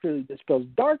light naturally dispels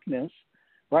darkness,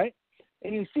 right?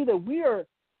 And you see that we are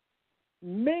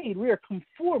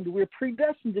conformed, we are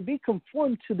predestined to be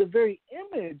conformed to the very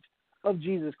image of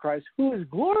Jesus Christ, who is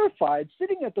glorified,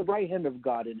 sitting at the right hand of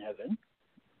God in heaven.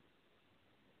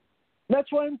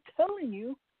 That's why I'm telling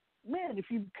you, man, if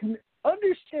you can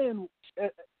understand,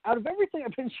 out of everything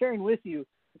I've been sharing with you,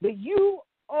 that you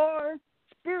are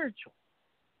spiritual.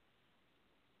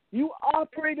 You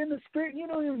operate in the Spirit, you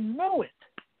don't even know it.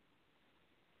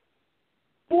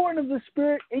 Born of the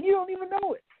Spirit, and you don't even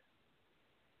know it.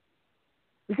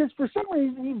 Because for some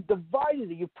reason you've divided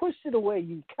it, you've pushed it away,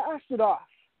 you've cast it off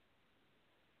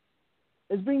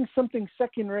as being something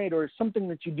second-rate or something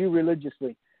that you do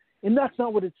religiously. And that's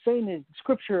not what it's saying in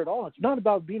Scripture at all. It's not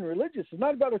about being religious. It's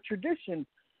not about a tradition.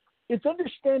 It's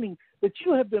understanding that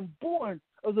you have been born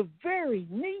of the very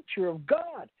nature of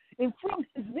God. And from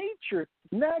his nature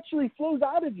naturally flows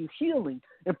out of you healing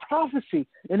and prophecy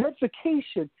and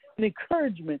edification and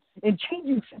encouragement and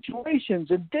changing situations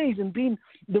and days and being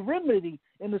the remedy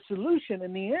and the solution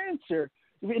and the answer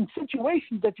in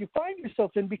situations that you find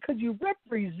yourself in, because you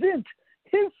represent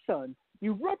his Son.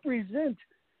 You represent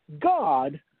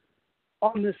God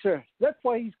on this earth. That's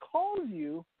why he's called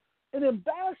you an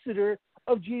ambassador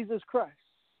of Jesus Christ.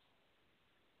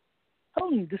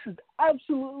 Tell me, this is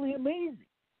absolutely amazing.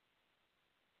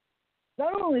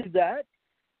 Not only that,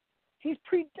 he's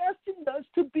predestined us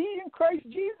to be in Christ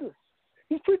Jesus.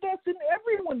 He's predestined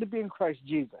everyone to be in Christ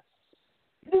Jesus.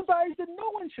 He desires that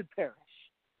no one should perish,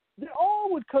 that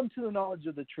all would come to the knowledge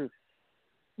of the truth.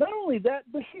 Not only that,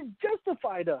 but he's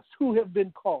justified us who have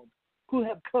been called, who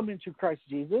have come into Christ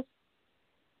Jesus.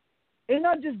 And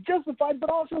not just justified, but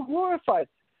also glorified.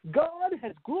 God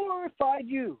has glorified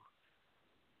you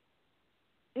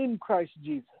in Christ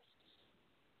Jesus.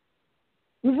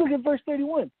 Let's look at verse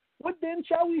 31. What then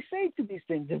shall we say to these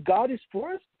things? If God is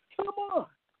for us, come on.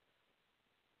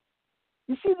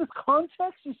 You see this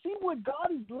context? You see what God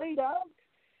has laid out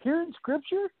here in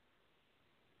Scripture?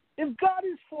 If God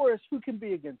is for us, who can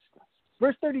be against us?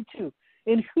 Verse 32.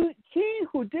 And he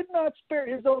who did not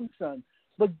spare his own Son,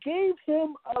 but gave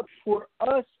him up for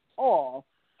us all,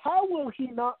 how will he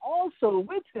not also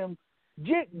with him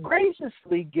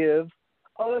graciously give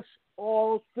us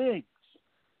all things?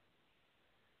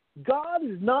 God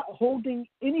is not holding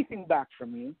anything back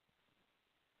from you.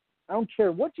 I don't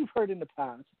care what you've heard in the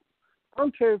past. I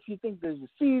don't care if you think there's a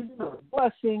season or a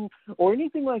blessing or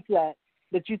anything like that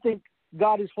that you think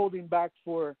God is holding back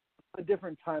for a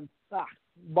different time.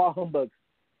 Bah humbug.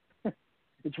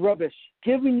 It's rubbish.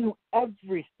 Giving you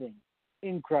everything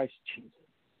in Christ Jesus.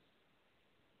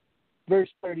 Verse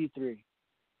 33.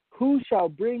 who shall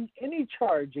bring any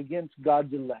charge against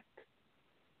God's elect?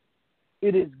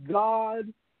 It is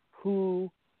God who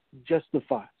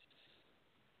justifies.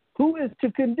 Who is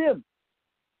to condemn?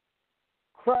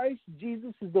 Christ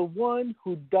Jesus is the one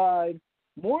who died.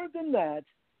 More than that,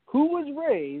 who was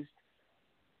raised,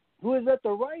 who is at the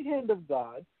right hand of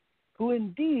God, who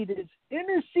indeed is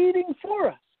interceding for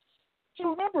us. So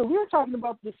remember, we were talking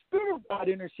about the Spirit of God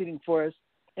interceding for us,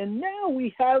 and now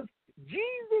we have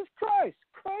Jesus Christ,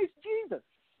 Christ Jesus,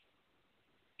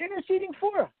 interceding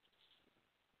for us.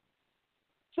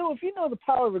 So if you know the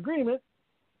power of agreement,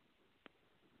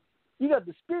 you got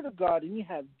the Spirit of God and you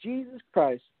have Jesus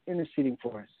Christ interceding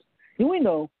for us. And we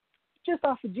know, just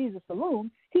off of Jesus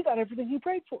alone, he got everything he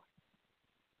prayed for.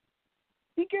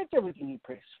 He gets everything he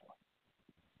prays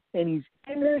for. And he's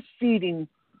interceding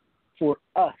for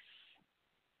us.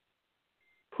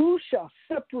 Who shall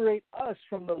separate us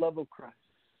from the love of Christ?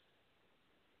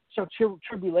 Shall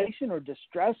tribulation or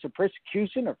distress or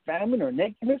persecution or famine or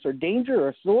nakedness or danger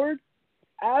or sword?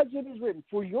 As it is written,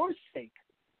 for your sake,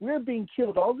 we are being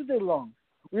killed all the day long.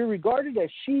 We are regarded as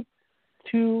sheep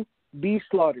to be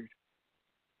slaughtered.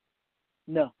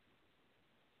 No.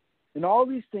 In all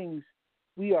these things,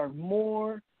 we are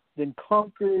more than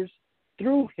conquerors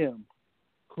through him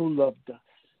who loved us.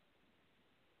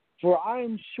 For I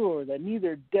am sure that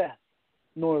neither death,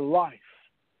 nor life,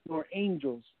 nor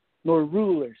angels, nor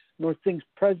rulers, nor things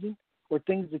present, or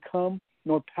things to come,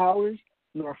 nor powers,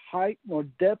 nor height, nor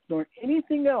depth, nor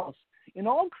anything else in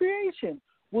all creation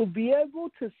will be able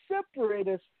to separate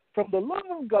us from the love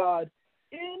of God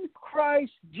in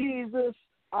Christ Jesus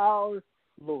our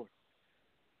Lord.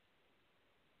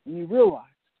 And you realize,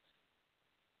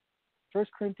 1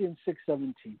 Corinthians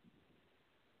 6:17,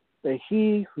 that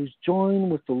he who's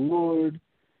joined with the Lord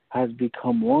has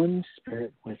become one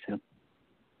spirit with him.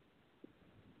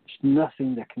 There's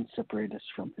nothing that can separate us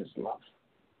from his love.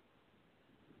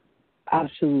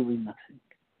 Absolutely nothing.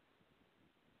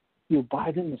 You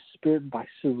abide in the Spirit by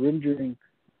surrendering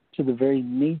to the very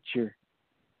nature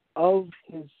of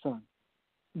his Son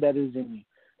that is in you.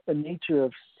 A nature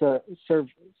of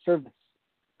service,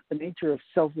 a nature of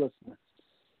selflessness,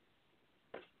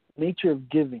 a nature of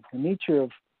giving, a nature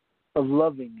of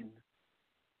loving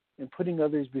and putting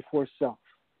others before self.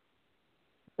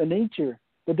 A nature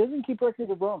that doesn't keep record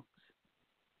of wrongs.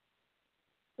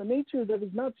 A nature that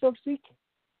is not self-seeking.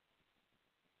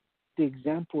 The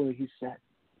example that he set.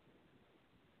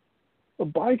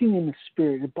 Abiding in the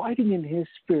Spirit, abiding in his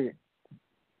Spirit,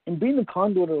 and being the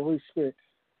conduit of the Holy Spirit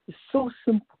is so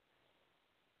simple.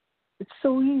 It's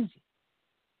so easy.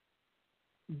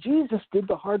 Jesus did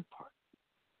the hard part.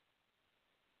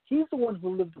 He's the one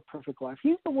who lived a perfect life.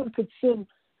 He's the one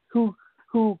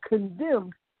who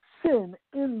condemned sin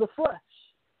in the flesh.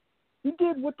 He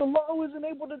did what the law wasn't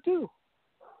able to do.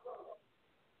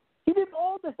 He did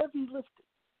all the heavy lifting.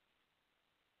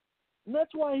 And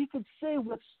that's why he could say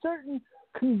with certain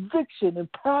conviction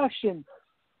and passion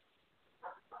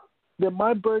that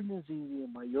my burden is easy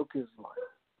and my yoke is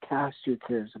light. Cast your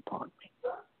cares upon me.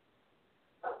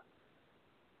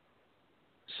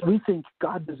 So we think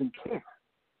God doesn't care.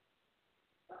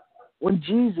 When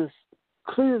Jesus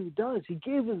clearly does. He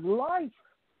gave his life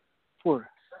for us.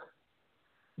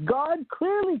 God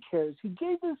clearly cares. He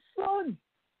gave his Son,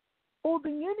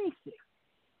 holding anything.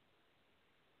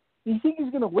 You think he's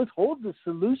going to withhold the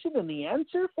solution and the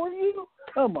answer for you?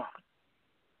 Come on.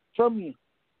 From you.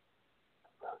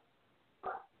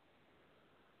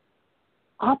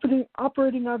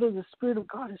 Operating out of the Spirit of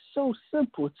God is so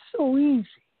simple. It's so easy.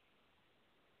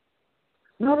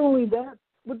 Not only that,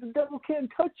 but the devil can't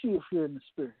touch you if you're in the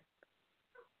Spirit.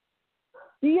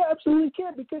 He absolutely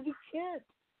can't, because he can't.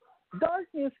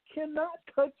 Darkness cannot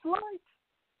touch light.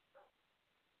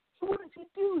 So what does he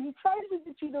do? He tries to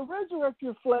get you to resurrect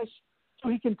your flesh so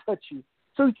he can touch you,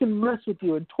 so he can mess with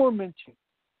you and torment you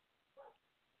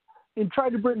and try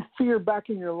to bring fear back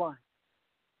in your life.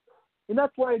 And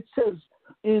that's why it says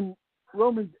in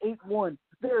Romans 8:1,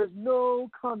 there is no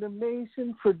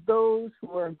condemnation for those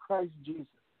who are in Christ Jesus.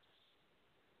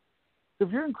 If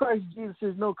you're in Christ Jesus,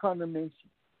 there's no condemnation.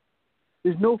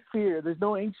 There's no fear. There's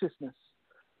no anxiousness.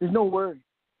 There's no worry.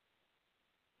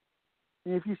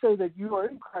 And if you say that you are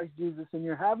in Christ Jesus and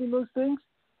you're having those things,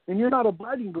 then you're not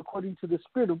abiding according to the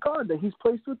Spirit of God that he's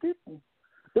placed within you.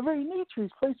 The very nature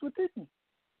he's placed within you.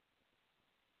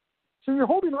 So you're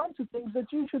holding on to things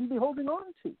that you shouldn't be holding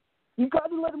on to. You've got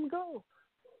to let them go.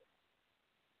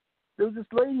 There was this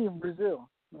lady in Brazil.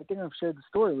 I think I've shared the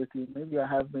story with you. Maybe I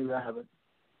have, maybe I haven't.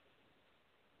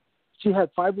 She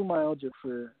had fibromyalgia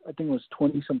for, I think it was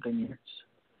 20-something years.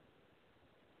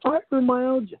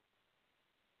 Fibromyalgia.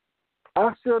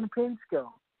 Asked her on a pain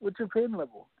scale, what's your pain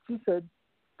level? She said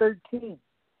 13.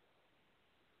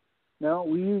 Now,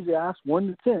 we usually ask 1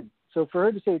 to 10. So for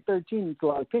her to say 13, it's a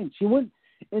lot of pain. She went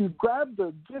and grabbed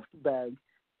the gift bag.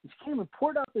 And she came and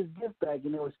poured out this gift bag,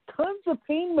 and there was tons of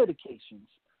pain medications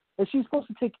that she's supposed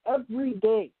to take every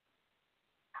day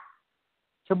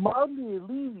to mildly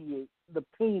alleviate the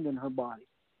pain in her body.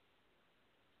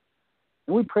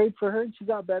 And we prayed for her, and she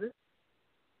got better.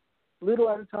 Little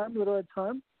at a time, little at a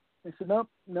time. They said,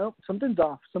 nope, something's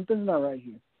off. Something's not right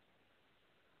here.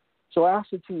 So I asked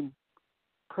the team,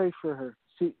 pray for her.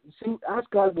 See, ask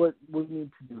God what we need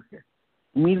to do here.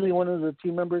 Immediately, one of the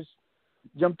team members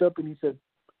jumped up and he said,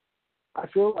 I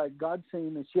feel like God's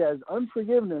saying that she has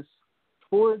unforgiveness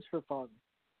towards her father.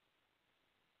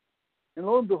 And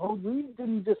lo and behold, we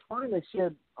didn't just find that she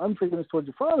had unforgiveness towards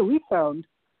her father. We found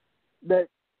that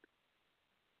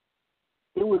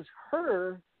it was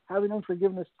her having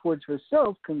unforgiveness towards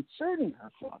herself concerning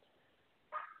her father.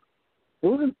 It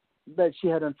wasn't that she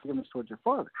had unforgiveness towards her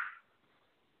father.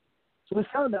 So we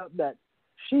found out that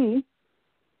she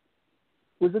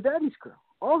was a daddy's girl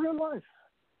all her life.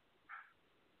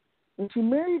 And she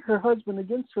married her husband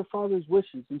against her father's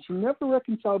wishes, and she never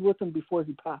reconciled with him before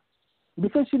he passed.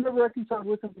 Because she never reconciled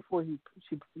with him before he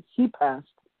passed,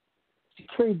 she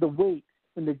carried the weight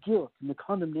and the guilt and the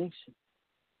condemnation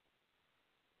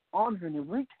on her, and it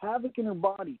wreaked havoc in her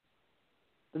body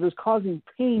that was causing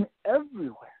pain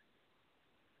everywhere.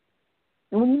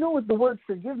 And when you know what the word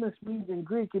forgiveness means in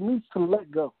Greek, it means to let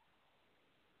go.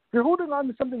 If you're holding on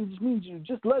to something, it just means you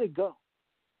just let it go.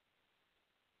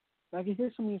 I can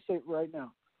hear some of you say right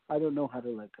now, I don't know how to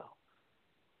let go.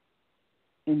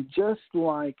 And just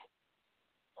like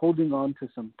holding on to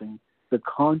something, the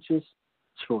conscious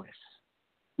choice,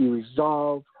 you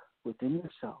resolve within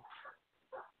yourself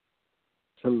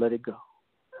to let it go.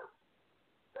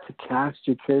 To cast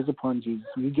your cares upon Jesus.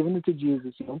 You've given it to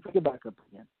Jesus. You don't pick it back up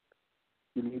again.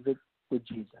 You leave it with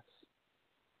Jesus.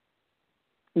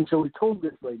 And so we told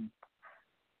this lady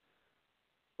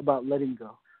about letting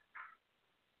go.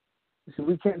 He said,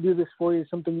 we can't do this for you. It's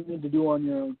something you need to do on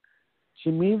your own. She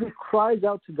immediately cries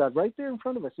out to God right there in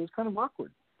front of us. It was kind of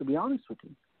awkward, to be honest with you.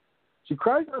 She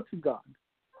cries out to God.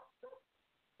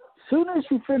 As soon as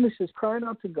she finishes crying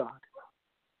out to God,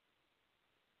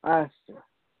 I asked her,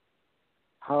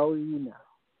 how are you now?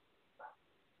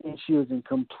 And she was in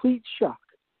complete shock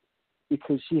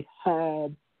because she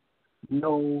had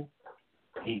no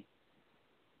pain.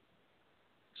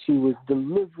 She was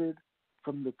delivered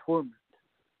from the torment.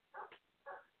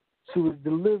 She was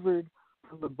delivered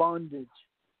from the bondage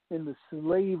and the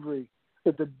slavery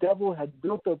that the devil had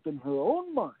built up in her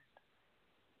own mind.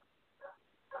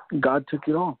 And God took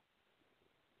it all.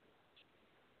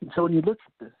 And so when you look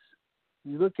at this,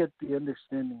 you look at the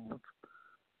understanding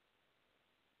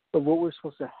of what we're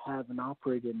supposed to have and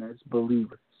operate in as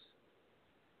believers.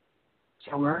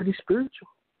 So we're already spiritual.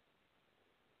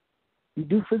 You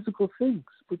do physical things,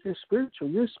 but you're spiritual.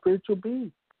 You're a spiritual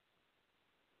being.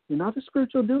 You're not a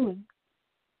spiritual doing.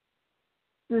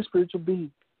 You're a spiritual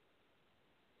being.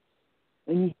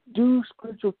 And you do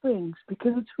spiritual things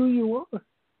because it's who you are.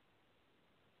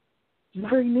 It's the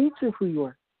very nature of who you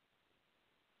are.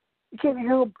 You can't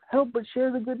help but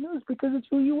share the good news because it's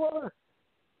who you are.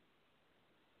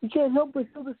 You can't help but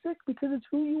heal the sick because it's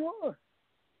who you are.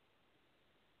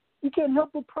 You can't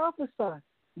help but prophesy,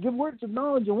 give words of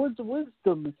knowledge and words of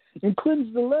wisdom, and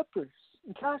cleanse the lepers,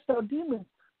 and cast out demons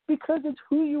because it's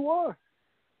who you are.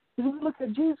 As we look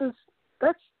at Jesus,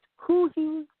 that's who he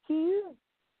is.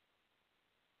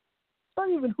 It's not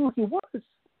even who he was. It's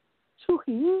who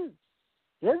he is.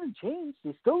 He hasn't changed.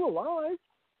 He's still alive.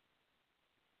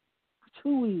 It's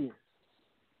who he is.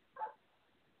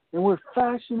 And we're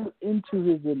fashioned into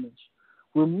his image.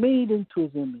 We're made into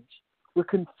his image. We're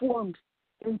conformed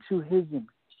into his image.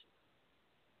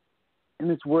 And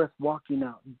it's worth walking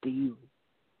out daily.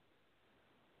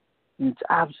 And it's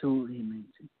absolutely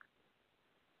amazing.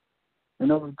 I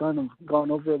know we've gone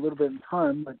over a little bit in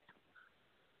time, but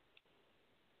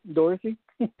Dorothy?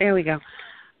 There we go.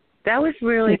 That was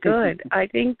really good. I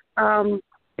think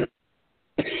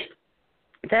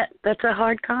that's a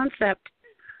hard concept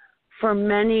for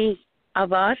many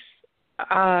of us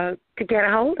to get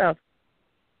a hold of.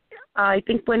 I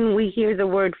think when we hear the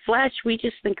word flesh, we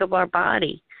just think of our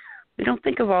body. We don't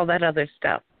think of all that other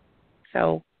stuff.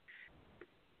 So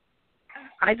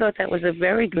I thought that was a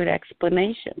very good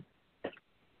explanation.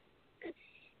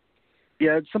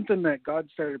 Yeah, it's something that God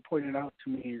started pointing out to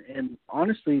me. And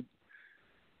honestly,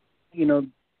 you know,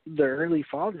 the early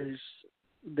fathers,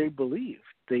 they believed.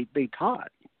 They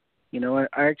taught. You know, I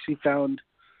actually found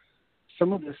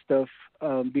some of this stuff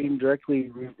being directly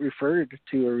referred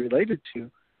to or related to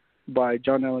by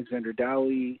John Alexander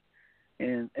Dowie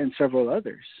and several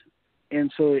others.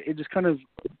 And so it just kind of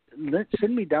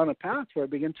sent me down a path where I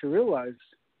began to realize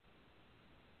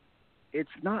it's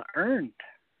not earned.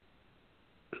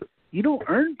 You don't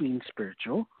earn being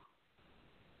spiritual.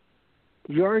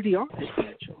 You already are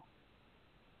spiritual.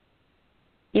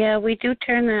 Yeah, we do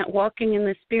turn that walking in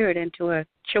the Spirit into a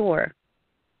chore.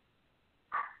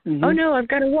 Mm-hmm. Oh, no, I've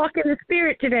got to walk in the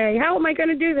Spirit today. How am I going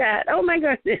to do that? Oh, my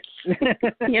goodness.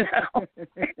 You know.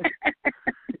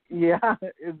 Yeah,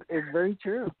 it's very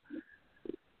true.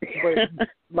 But,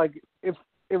 like, if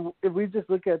we just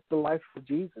look at the life of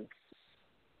Jesus,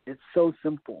 it's so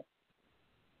simple.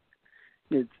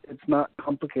 It's not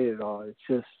complicated at all. It's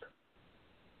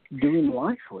just doing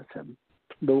life with him.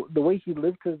 The way he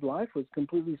lived his life was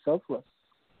completely selfless.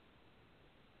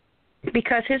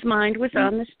 Because his mind was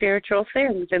on the spiritual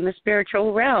things in the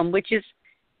spiritual realm, which is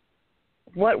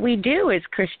what we do as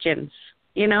Christians,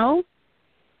 you know?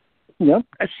 Yep.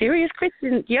 A serious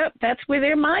Christian, yep, that's where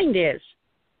their mind is.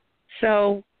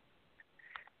 So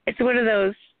it's one of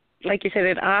those, like you said,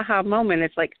 an aha moment.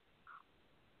 It's like,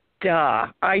 duh,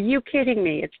 are you kidding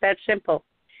me? It's that simple.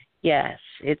 Yes,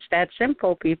 it's that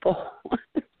simple, people.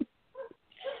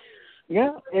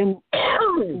 Yeah, and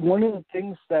one of the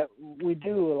things that we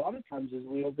do a lot of times is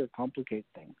we overcomplicate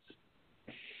things.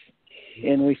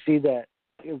 And we see that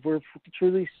if we're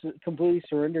truly, completely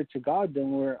surrendered to God,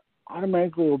 then we're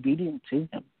automatically obedient to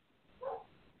him.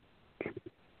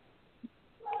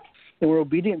 And we're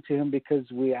obedient to him because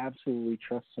we absolutely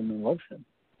trust him and love him.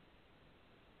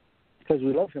 Because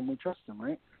we love him, we trust him,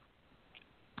 right?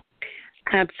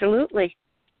 Absolutely.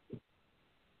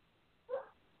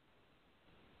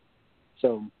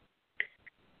 So,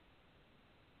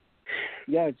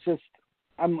 yeah, it's just,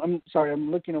 I'm sorry,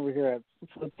 I'm looking over here at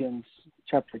Philippians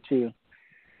chapter 2.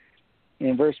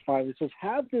 In verse 5, it says,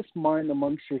 "Have this mind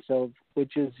amongst yourselves,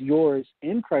 which is yours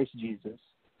in Christ Jesus,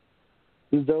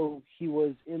 who though he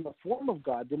was in the form of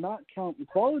God, did not count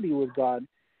equality with God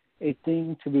a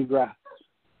thing to be grasped,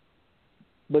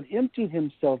 but emptied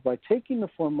himself by taking the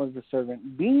form of a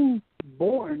servant, being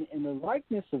born in the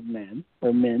likeness of men,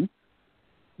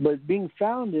 but being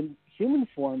found in human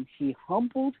form, he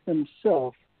humbled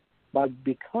himself by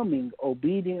becoming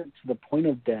obedient to the point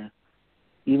of death,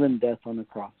 even death on the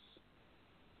cross."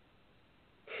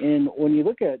 And when you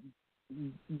look at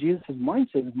Jesus'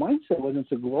 mindset, his mindset wasn't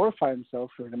to glorify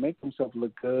himself or to make himself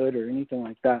look good or anything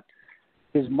like that.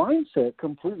 His mindset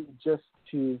completely just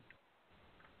to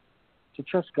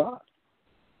trust God,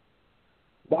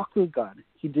 walk with God.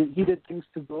 He did things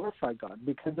to glorify God.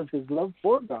 Because of his love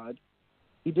for God,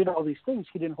 he did all these things.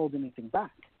 He didn't hold anything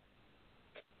back.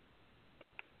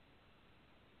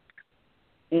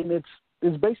 And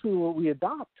it's basically what we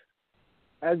adopt.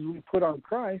 As we put on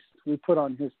Christ, we put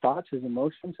on his thoughts, his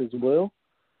emotions, his will,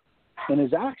 and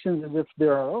his actions as if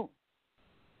they're our own.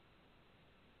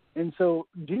 And so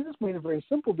Jesus made it very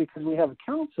simple because we have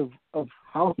accounts of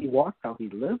how he walked, how he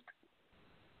lived.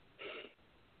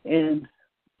 And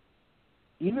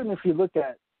even if you look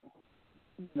at,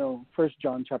 1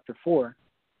 John chapter 4,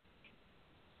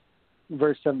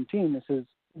 verse 17, it says,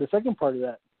 the second part of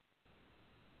that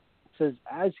says,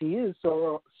 "As he is,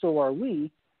 so are we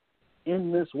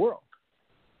in this world."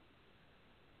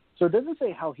 So it doesn't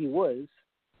say how he was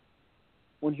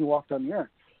when he walked on the earth.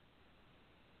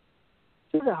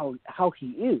 It says how he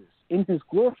is in his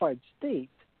glorified state.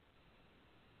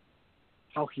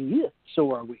 How he is,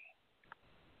 so are we.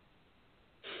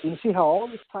 And you see how all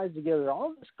this ties together,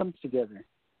 all this comes together,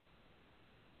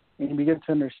 and you begin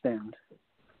to understand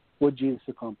what Jesus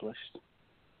accomplished.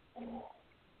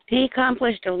 He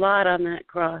accomplished a lot on that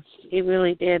cross. He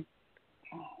really did.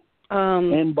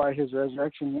 And by his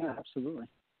resurrection, yeah, absolutely.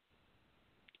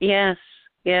 Yes,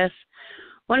 yes.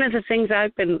 One of the things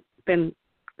I've been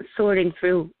sorting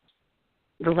through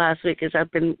the last week is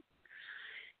I've been,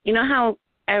 you know how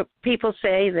people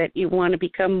say that you want to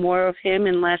become more of him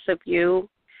and less of you,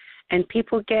 and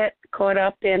people get caught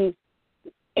up in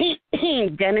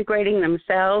denigrating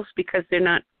themselves because they're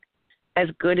not as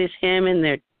good as him,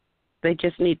 and they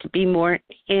just need to be more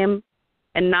him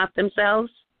and not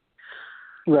themselves.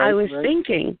 Right, I was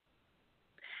thinking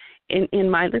in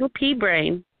my little pea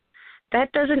brain,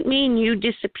 that doesn't mean you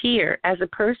disappear as a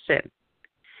person.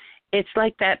 It's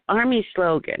like that Army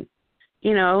slogan,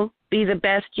 be the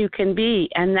best you can be.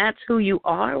 And that's who you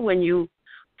are when you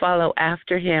follow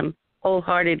after him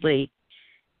wholeheartedly.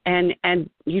 And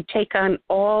you take on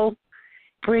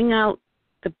bring out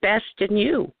the best in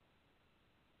you,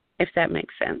 if that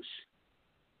makes sense.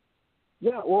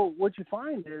 Yeah, well, what you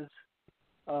find is,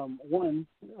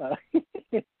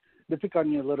 to pick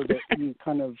on you a little bit, you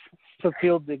kind of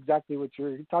fulfilled exactly what you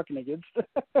were talking against.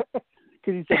 Because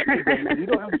you said seed brain. You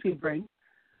don't have a seed brain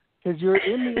because you're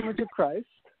in the image of Christ,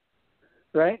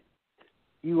 right?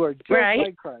 You are just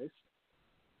like Christ.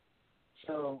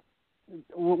 So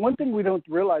one thing we don't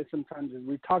realize sometimes is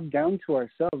we talk down to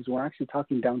ourselves. We're actually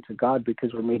talking down to God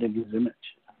because we're made in His image.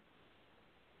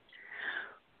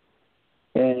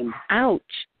 And ouch.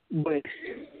 But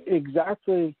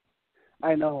exactly,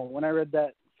 I know. When I read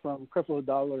that from Creflo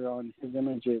Dollar on His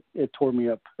image, it tore me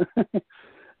up.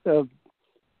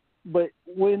 But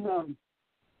when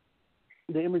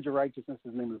the image of righteousness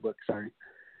is the name of the book, sorry.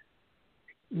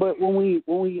 But when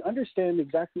we understand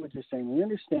exactly what you're saying, we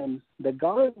understand that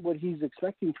God, what He's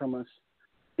expecting from us,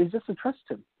 is just to trust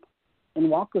Him and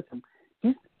walk with Him.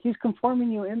 He's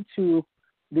conforming you into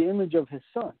the image of His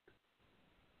Son.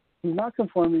 He's not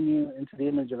conforming you into the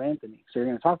image of Anthony. So you're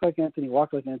going to talk like Anthony,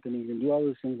 walk like Anthony, you're going to do all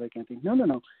those things like Anthony.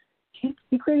 No.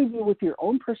 He created you with your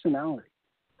own personality.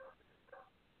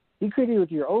 He created you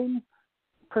with your own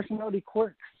personality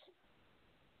quirks.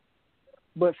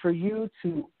 But for you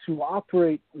to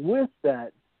operate with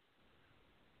that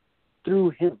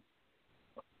through Him.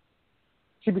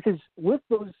 See, because with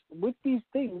these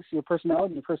things, your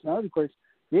personality and personality quirks,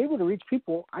 you're able to reach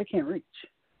people I can't reach.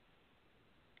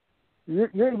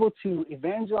 You're able to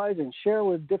evangelize and share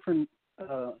with different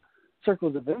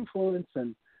circles of influence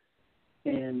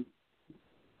and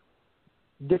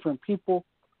different people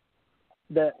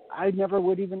that I never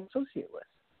would even associate with.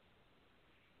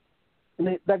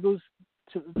 And that goes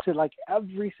to like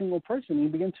every single person. You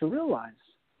begin to realize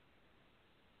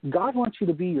God wants you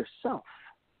to be yourself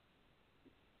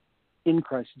in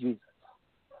Christ Jesus.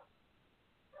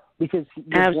 Because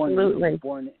you're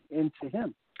born into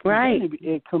Him. Right.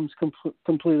 It comes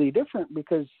completely different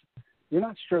because you're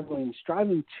not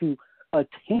striving to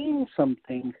attain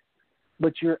something,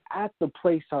 but you're at the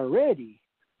place already,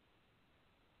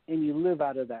 and you live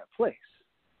out of that place.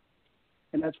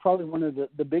 And that's probably one of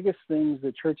the biggest things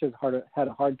the church has had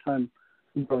a hard time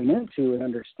growing into and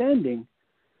understanding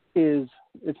is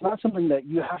it's not something that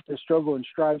you have to struggle and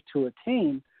strive to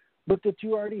attain, but that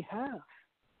you already have.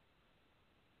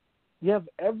 You have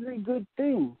every good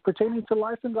thing pertaining to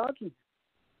life and godliness.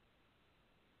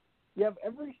 You have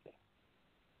everything.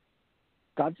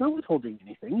 God's not withholding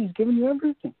anything. He's giving you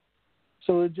everything.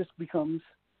 So it just becomes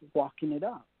walking it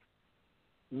out.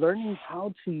 Learning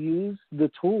how to use the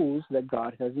tools that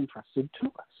God has entrusted to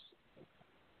us.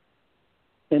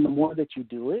 And the more that you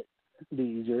do it, the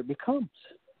easier it becomes.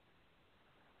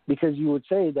 Because you would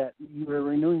say that you are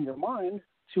renewing your mind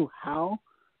to how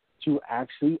to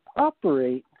actually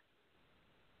operate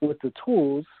with the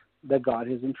tools that God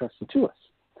has entrusted to us.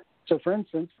 So, for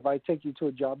instance, if I take you to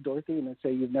a job, Dorothy, and I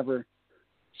say you've never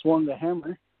swung a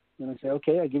hammer, and I say,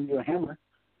 okay, I give you a hammer,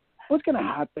 what's going to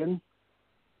happen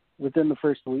within the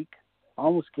first week?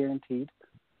 Almost guaranteed.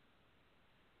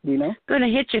 Do you know? Going to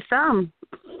hit your thumb.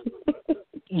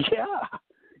 Yeah.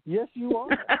 Yes, you are.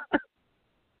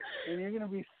 And you're going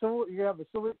to have a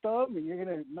sore thumb, and you're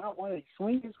going to not want to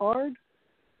swing as hard,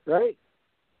 right?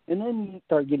 And then you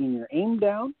start getting your aim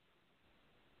down.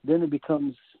 Then it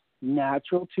becomes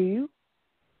natural to you,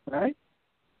 right?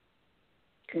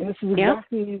 And this is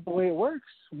exactly the way it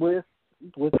works with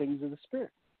things of the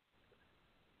Spirit.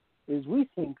 Is we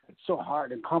think it's so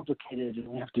hard and complicated and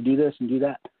we have to do this and do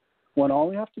that, when all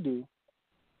we have to do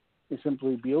is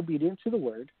simply be obedient to the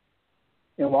Word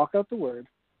and walk out the Word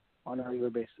on a regular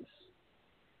basis.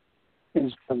 And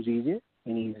it becomes easier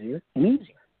and easier and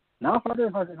easier. Not harder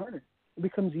and harder and harder. It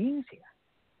becomes easier.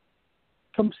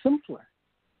 It becomes simpler.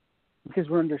 Because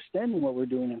we're understanding what we're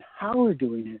doing and how we're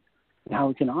doing it and how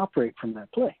we can operate from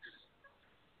that place.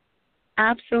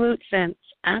 Absolute sense.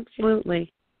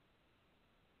 Absolutely.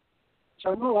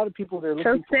 So I know a lot of people, they're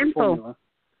looking for a formula.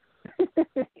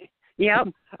 Yep.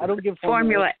 I don't give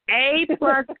formula. A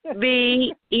plus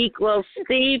B equals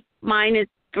C minus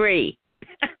 3.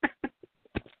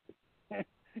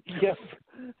 Yes.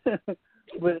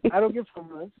 But I don't give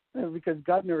formulas because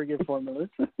God never gave formulas.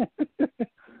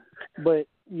 But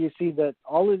you see that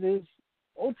all it is,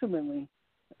 ultimately,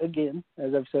 again,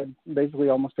 as I've said basically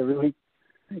almost every week,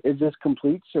 is just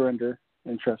complete surrender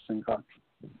and trust in God.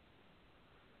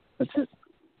 That's it.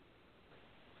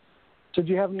 So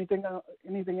do you have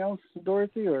anything else,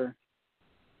 Dorothy, or?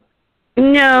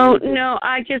 No.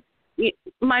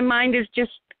 My mind is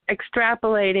just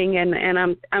extrapolating, and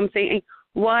I'm thinking,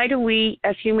 why do we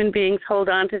as human beings hold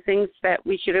on to things that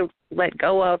we should have let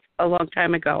go of a long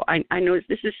time ago? I know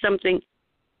this is something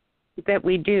that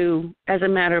we do as a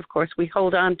matter of course. We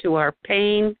hold on to our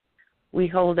pain. We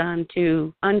hold on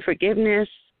to unforgiveness.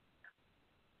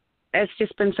 That's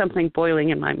just been something boiling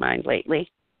in my mind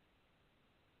lately.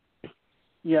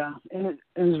 Yeah, and it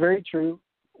is very true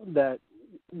that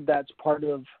that's part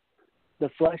of the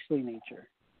fleshly nature.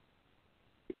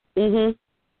 Mhm.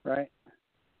 Right?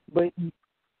 But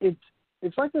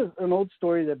it's like an old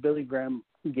story that Billy Graham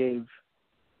gave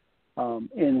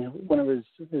in one of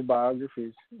his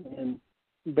biographies, and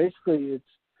basically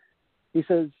he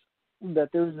says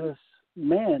that there was this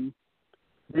man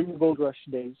during the gold rush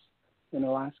days in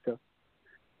Alaska,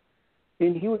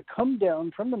 and he would come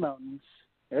down from the mountains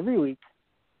every week,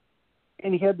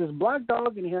 and he had this black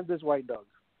dog and he had this white dog,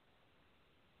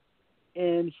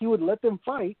 and he would let them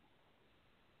fight.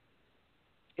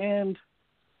 And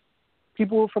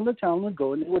people from the town would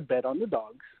go and they would bet on the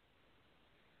dogs.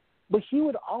 But he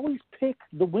would always pick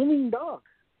the winning dog.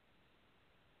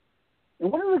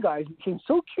 And one of the guys became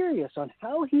so curious on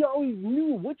how he always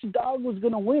knew which dog was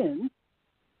going to win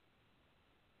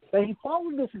that he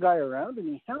followed this guy around and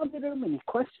he hounded him and he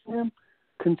questioned him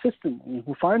consistently.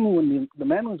 And finally, when the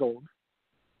man was old,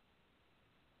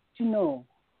 did you know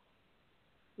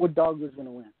what dog was going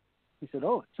to win? He said,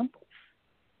 oh, it's simple.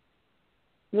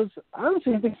 He goes, I don't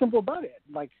see anything simple about it.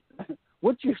 Like,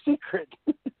 what's your secret?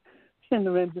 And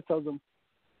the man just tells him,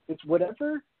 it's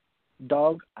whatever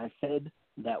dog I fed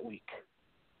that week.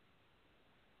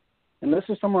 And this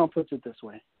is someone else puts it this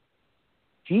way.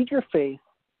 Feed your faith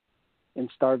and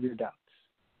starve your doubts.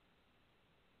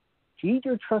 Feed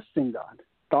your trust in God.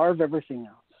 Starve everything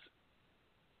else.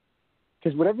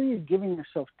 Because whatever you're giving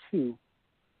yourself to,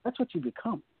 that's what you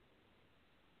become.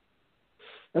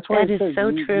 That's why that is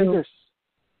so true.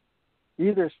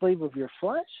 You're either a slave of your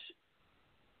flesh,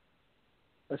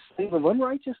 a slave of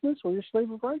unrighteousness, or you're a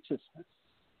slave of righteousness.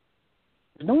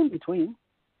 There's no in between.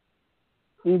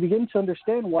 And you begin to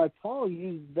understand why Paul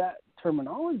used that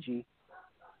terminology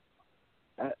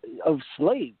of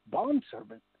slave,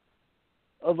 bondservant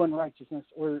of unrighteousness,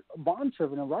 or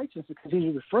bondservant of righteousness, because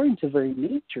he's referring to the very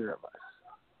nature of us.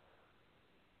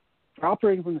 You're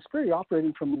operating from the Spirit, you're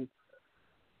operating from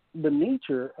the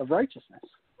nature of righteousness.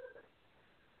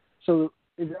 So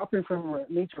if you're operating from a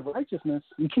nature of righteousness,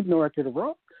 you keep no record of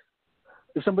wrongs.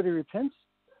 If somebody repents,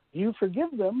 you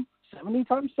forgive them 70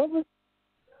 times 7.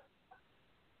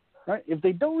 Right? If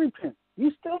they don't repent,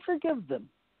 you still forgive them.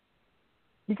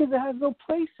 Because it has no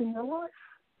place in your life.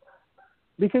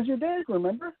 Because you're dead,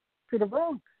 remember? Record of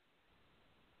wrong.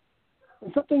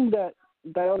 And something that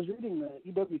I was reading that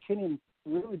E.W. Kenyon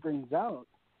really brings out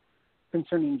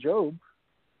concerning Job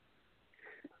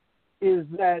is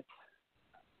that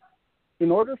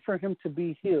in order for him to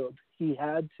be healed, he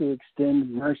had to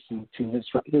extend mercy to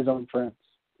his own friends.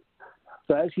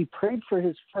 So as he prayed for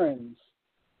his friends,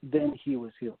 then he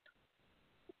was healed.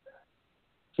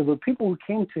 So the people who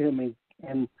came to him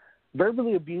and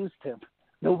verbally abused him,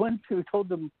 the ones who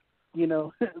told him,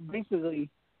 basically,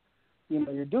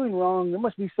 you're doing wrong, there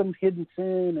must be some hidden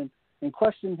sin, and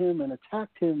questioned him and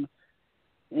attacked him.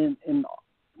 And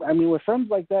I mean, with friends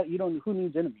like that, who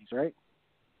needs enemies, right?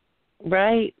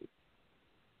 Right.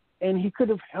 And he could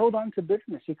have held on to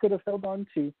bitterness. He could have held on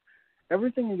to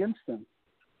everything against them.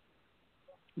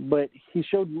 But he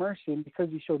showed mercy, and because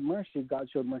he showed mercy, God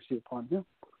showed mercy upon him.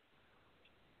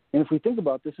 And if we think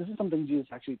about this is something Jesus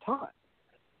actually taught.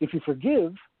 If you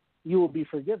forgive, you will be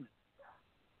forgiven.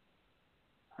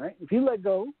 Right? If you let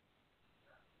go,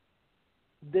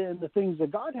 then the things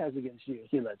that God has against you,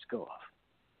 he lets go of.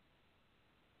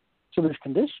 So there's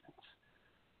conditions.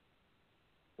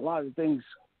 A lot of the things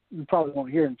you probably won't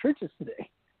hear in churches today,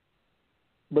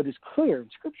 but it's clear in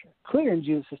Scripture, clear in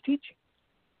Jesus' teaching.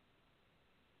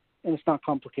 And it's not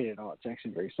complicated at all. It's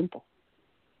actually very simple.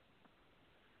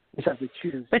 We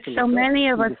choose. But so many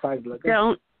of us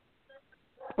don't.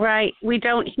 Right, we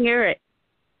don't hear it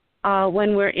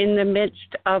when we're in the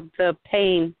midst of the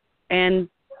pain. And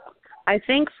I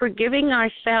think forgiving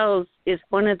ourselves is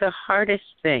one of the hardest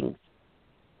things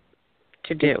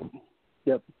to do.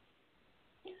 Yep.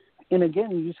 And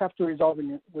again, you just have to resolve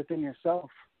within yourself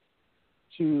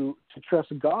to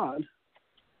trust God,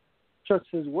 trust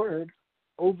His Word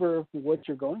over what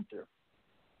you're going through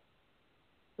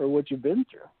or what you've been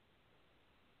through.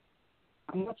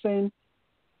 I'm not saying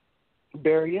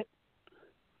bury it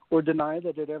or deny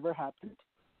that it ever happened.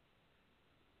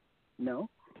 No.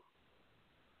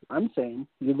 I'm saying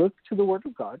you look to the Word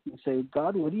of God and say,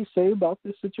 God, what do you say about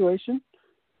this situation?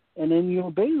 And then you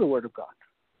obey the Word of God.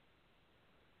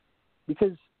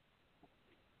 Because,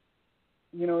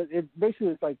 it basically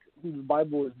is like the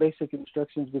Bible is basic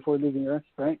instructions before leaving Earth,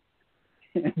 right?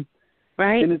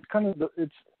 Right. And it's kind of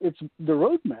it's the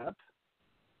roadmap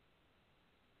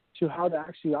to how to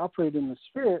actually operate in the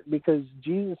Spirit, because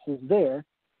Jesus is there,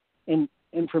 and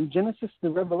and from Genesis to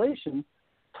Revelation,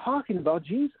 talking about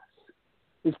Jesus.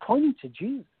 It's pointing to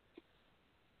Jesus.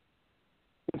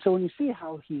 And so when you see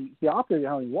how he operated,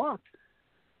 how he walked,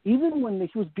 even when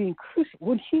he was being crucified,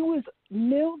 when he was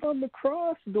nailed on the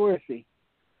cross, Dorothy,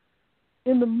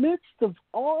 in the midst of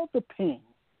all the pain,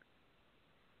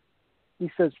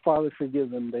 he says, Father,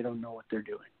 forgive them. They don't know what they're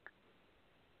doing.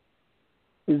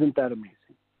 Isn't that amazing?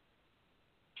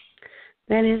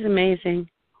 That is amazing.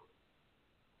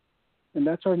 And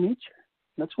that's our nature.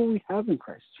 That's what we have in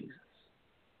Christ Jesus.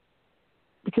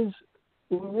 Because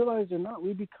when we realize or not,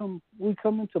 we come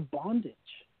into bondage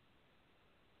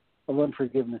of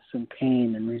unforgiveness and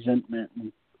pain and resentment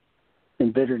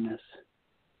and bitterness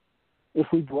if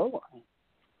we dwell on it.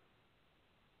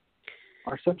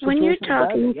 When you're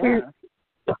talking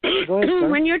Go ahead,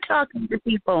 when you're talking to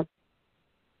people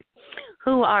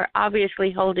who are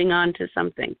obviously holding on to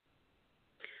something,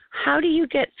 how do you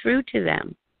get through to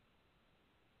them?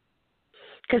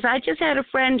 Because I just had a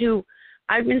friend who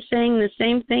I've been saying the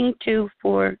same thing to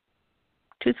for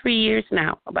 2-3 years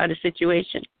now about a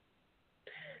situation,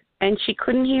 and she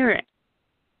couldn't hear it.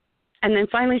 And then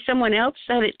finally someone else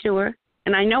said it to her,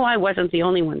 and I know I wasn't the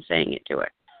only one saying it to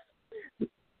her.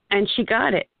 And she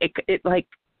got it. It like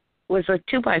was a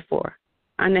 2x4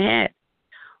 on the head.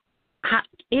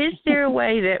 Is there a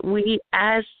way that we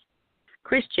as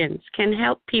Christians can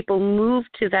help people move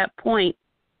to that point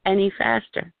any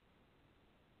faster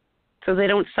so they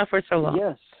don't suffer so long?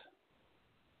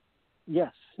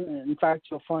 Yes. In fact,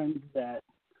 you'll find that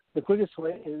the quickest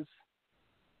way is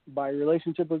by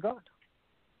relationship with God.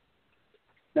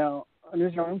 Now,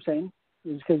 understand what I'm saying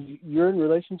is because you're in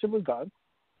relationship with God,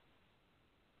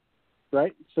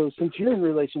 right? So since you're in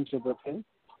relationship with Him,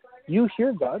 you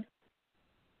hear God.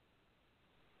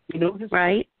 You know His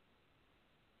right.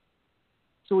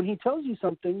 So when He tells you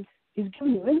something, He's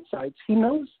giving you insights. He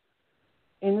knows,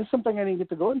 and this is something I didn't get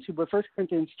to go into, but 1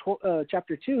 Corinthians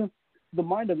chapter 2, the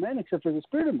mind of man except for the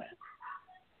spirit of man.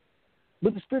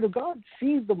 But the Spirit of God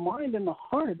sees the mind and the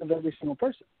heart of every single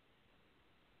person.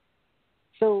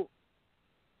 So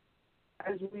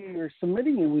as we are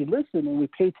submitting and we listen and we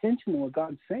pay attention to what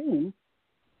God's saying,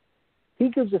 He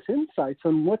gives us insights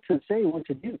on what to say and what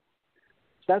to do.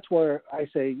 So that's where I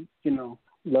say,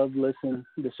 love, listen,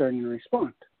 discern, and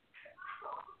respond.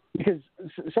 Because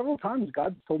several times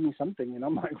God's told me something, and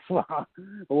I'm like, wow,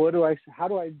 how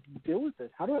do I deal with this?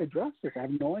 How do I address this? I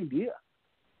have no idea.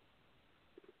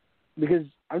 Because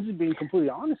I'm just being completely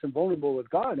honest and vulnerable with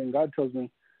God, and God tells me,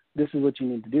 this is what you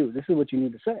need to do. This is what you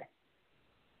need to say.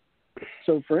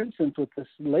 So, for instance, with this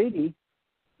lady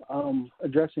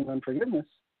addressing unforgiveness,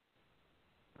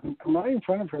 I'm right in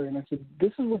front of her, and I said,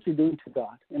 this is what you're doing to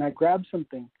God. And I grabbed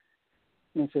something,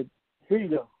 and I said, here you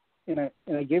go. And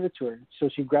I gave it to her. So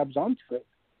she grabs onto it.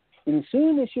 And as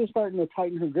soon as she was starting to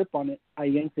tighten her grip on it, I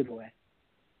yanked it away.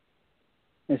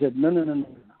 And I said, no.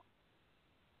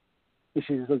 And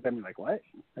she just looked at me like, what?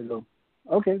 I go,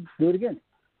 okay, let's do it again.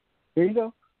 Here you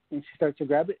go. And she starts to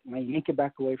grab it, and I yank it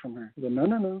back away from her. I go,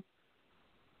 no.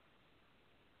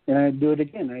 And I do it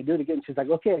again, She's like,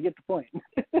 okay, I get the point.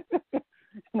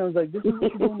 And I was like, this is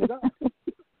what you're doing to God.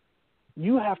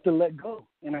 You have to let go.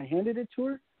 And I handed it to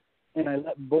her, and I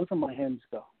let both of my hands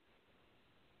go.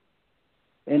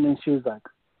 And then she was like,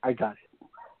 I got it.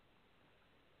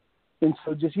 And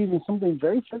so just using something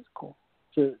very physical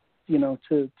to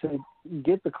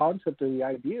get the concept of the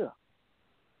idea.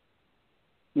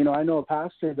 I know a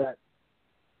pastor that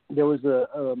there was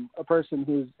a person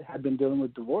who had been dealing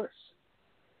with divorce,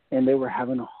 and they were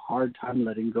having a hard time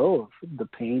letting go of the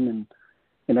pain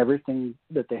and everything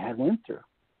that they had went through.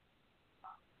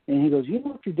 And he goes, you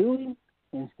know what you're doing?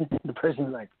 And the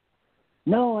person's like,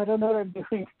 no, I don't know what I'm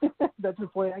doing. That's the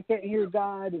point. I can't hear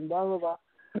God and blah, blah, blah.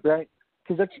 Right?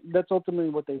 Because that's ultimately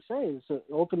what they say. Is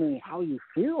ultimately how you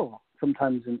feel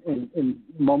sometimes in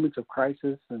moments of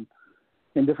crisis and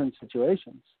in different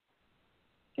situations.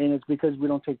 And it's because we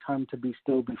don't take time to be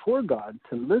still before God,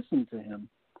 to listen to Him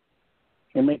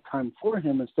and make time for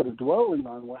Him instead of dwelling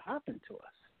on what happened to us.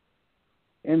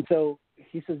 And so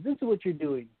he says, this is what you're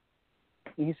doing.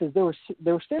 And he says, they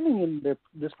were standing in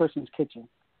this person's kitchen.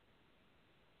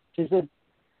 She said,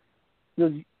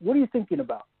 what are you thinking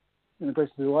about? And the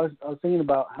person said, well, I was thinking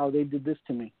about how they did this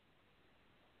to me.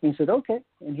 And he said, okay.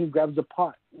 And he grabs a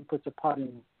pot and puts a pot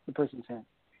in the person's hand.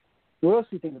 What else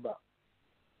do you think about?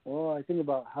 Well, I think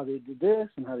about how they did this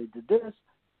and how they did this.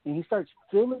 And he starts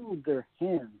filling their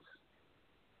hands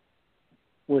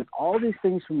with all these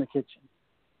things from the kitchen.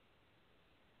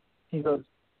 He goes,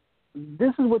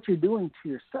 this is what you're doing to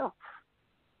yourself.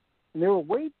 And they were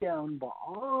weighed down by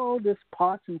all this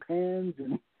pots and pans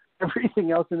and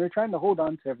everything else, and they're trying to hold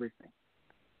on to everything.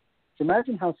 So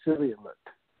imagine how silly it looked,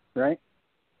 right?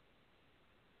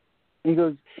 He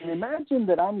goes, and imagine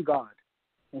that I'm God.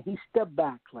 And he stepped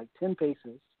back like 10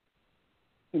 paces,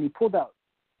 and he pulled out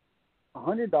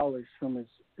 $100 from his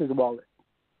wallet.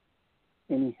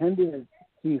 And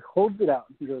he holds it out.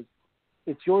 He goes,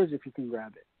 it's yours if you can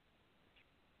grab it.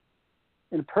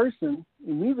 And the person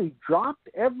immediately dropped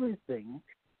everything,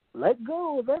 let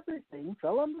go of everything,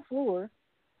 fell on the floor,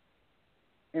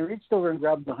 and reached over and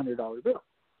grabbed the $100 bill.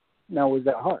 Now, was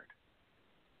that hard?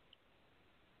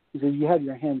 He says, you had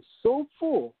your hands so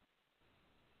full,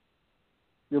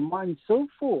 your mind so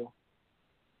full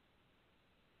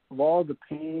of all the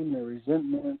pain, the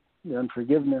resentment, the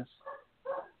unforgiveness,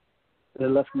 that it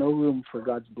left no room for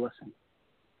God's blessing.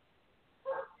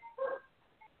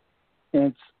 And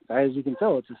it's, as you can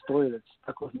tell, it's a story that's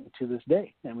stuck with me to this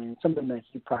day. I mean, it's something that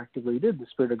he practically did. The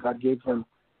Spirit of God gave him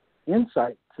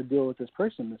insight to deal with this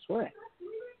person this way.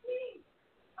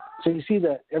 So you see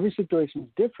that every situation is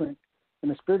different. In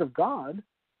the Spirit of God,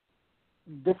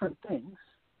 different things.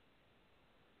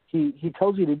 He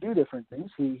tells you to do different things.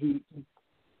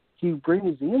 He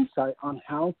brings the insight on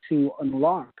how to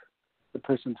unlock the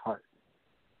person's heart.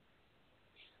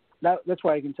 That's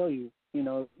why I can tell you,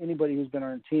 anybody who's been on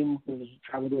our team, who's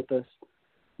traveled with us,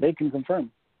 they can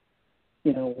confirm.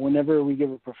 Whenever we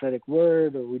give a prophetic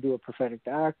word or we do a prophetic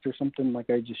act or something like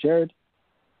I just shared,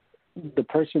 the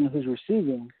person who's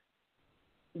receiving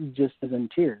just is in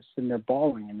tears, and they're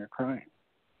bawling and they're crying.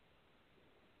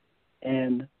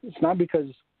 And it's not because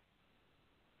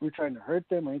we're trying to hurt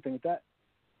them or anything like that,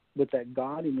 but that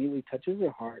God immediately touches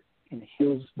their heart and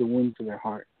heals the wounds of their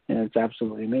heart. And it's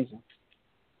absolutely amazing.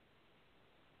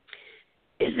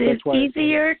 Is it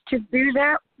easier to do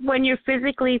that when you're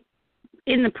physically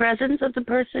in the presence of the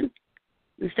person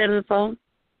instead of the phone?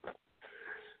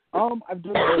 I've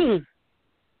done both.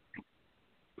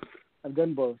 I've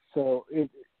done both. So it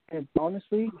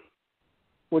honestly,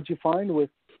 what you find with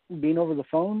being over the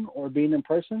phone or being in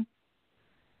person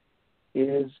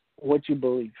is what you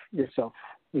believe yourself.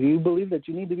 If you believe that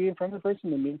you need to be in front of the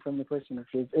person, then be in front of the person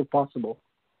if possible.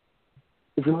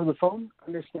 If you're on the phone,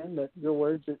 understand that your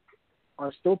words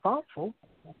are still powerful.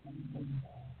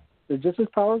 They're just as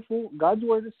powerful. God's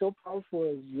word is so powerful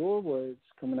as your words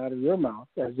coming out of your mouth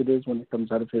as it is when it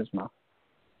comes out of his mouth.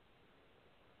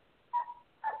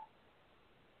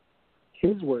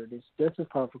 His word is just as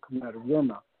powerful coming out of your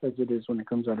mouth as it is when it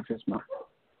comes out of his mouth.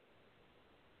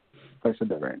 If I said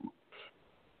that right.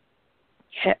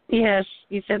 Yes,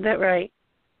 you said that right.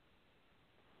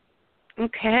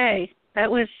 Okay,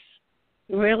 that was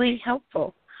really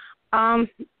helpful.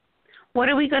 What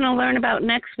are we going to learn about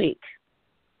next week?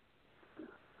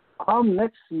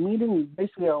 Next meeting,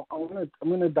 basically, I'm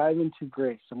going to dive into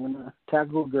grace. I'm going to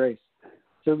tackle grace.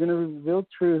 So we're going to reveal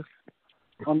truth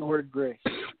on the word grace.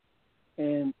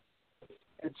 And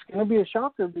it's going to be a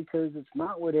shocker because it's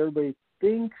not what everybody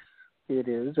thinks it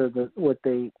is, or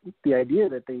the idea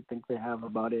that they think they have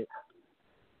about it.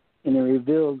 And it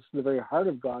reveals the very heart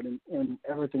of God and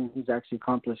everything he's actually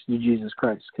accomplished through Jesus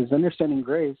Christ. Because understanding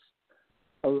grace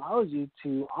allows you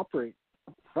to operate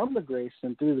from the grace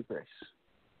and through the grace.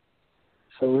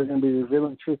 So we're going to be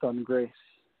revealing truth on grace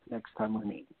next time we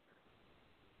meet.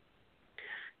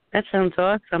 That sounds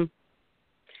awesome.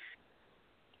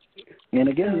 And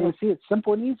again, you'll see it's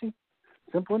simple and easy.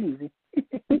 Simple and easy.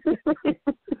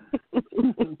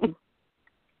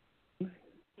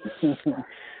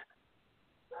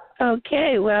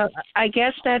 Okay, well, I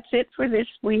guess that's it for this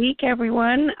week,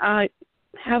 everyone.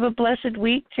 Have a blessed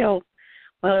week it'll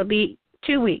be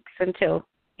 2 weeks until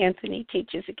Anthony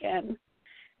teaches again.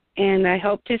 And I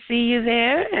hope to see you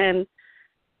there. And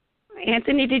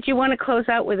Anthony, did you want to close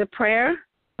out with a prayer?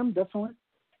 Definitely.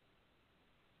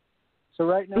 So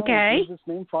right now, okay. In Jesus'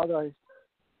 name, Father,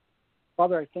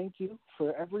 I thank you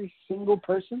for every single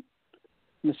person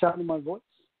in the sound of my voice,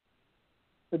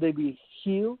 that they be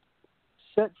healed,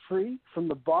 set free from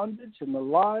the bondage and the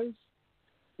lies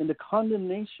and the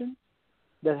condemnation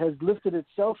that has lifted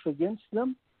itself against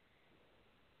them.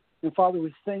 And Father,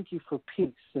 we thank you for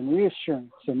peace and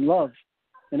reassurance and love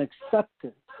and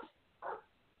acceptance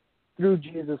through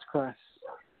Jesus Christ,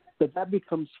 that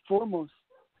becomes foremost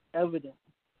evident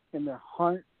in their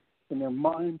heart, in their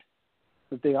mind,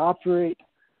 that they operate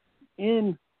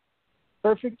in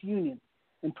perfect union,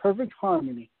 in perfect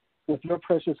harmony with your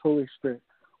precious Holy Spirit,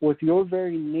 with your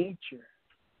very nature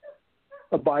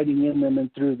abiding in them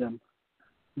and through them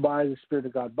by the Spirit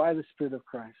of God, by the Spirit of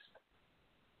Christ.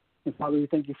 And Father, we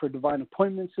thank you for divine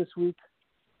appointments this week.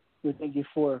 We thank you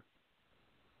for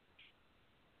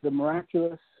the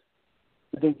miraculous.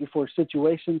 We thank you for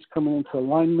situations coming into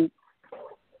alignment.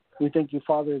 We thank you,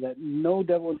 Father, that no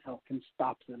devil in hell can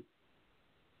stop them.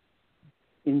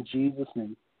 In Jesus'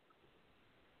 name.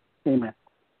 Amen.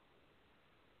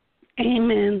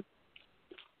 Amen.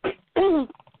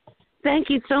 Thank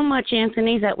you so much,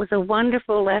 Anthony. That was a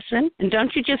wonderful lesson. And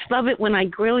don't you just love it when I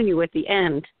grill you at the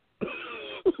end?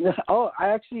 Oh, I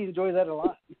actually enjoy that a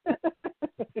lot.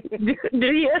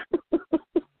 Do you?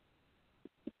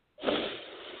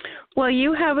 Well,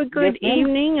 you have a good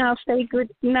evening. I'll say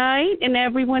good night, and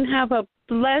everyone have a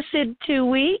blessed 2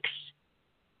 weeks.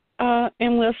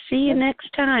 And we'll see you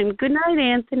next time. Good night,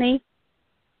 Anthony.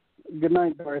 Good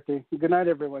night, Dorothy. Good night,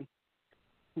 everyone.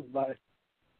 Bye.